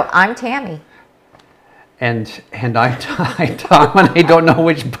 So I'm Tami. And I'm Tom, and I don't know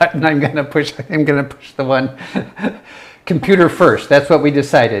which button I'm going to push. I'm going to push the one. Computer first. That's what we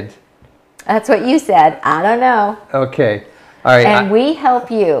decided. That's what you said. I don't know. Okay. All right. And we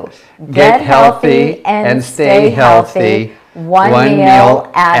help you get healthy and stay healthy. One meal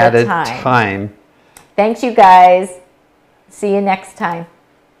at a time. Thanks, you guys. See you next time.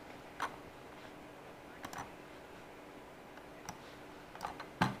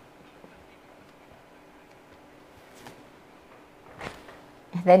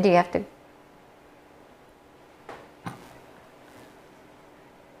 Then do you have to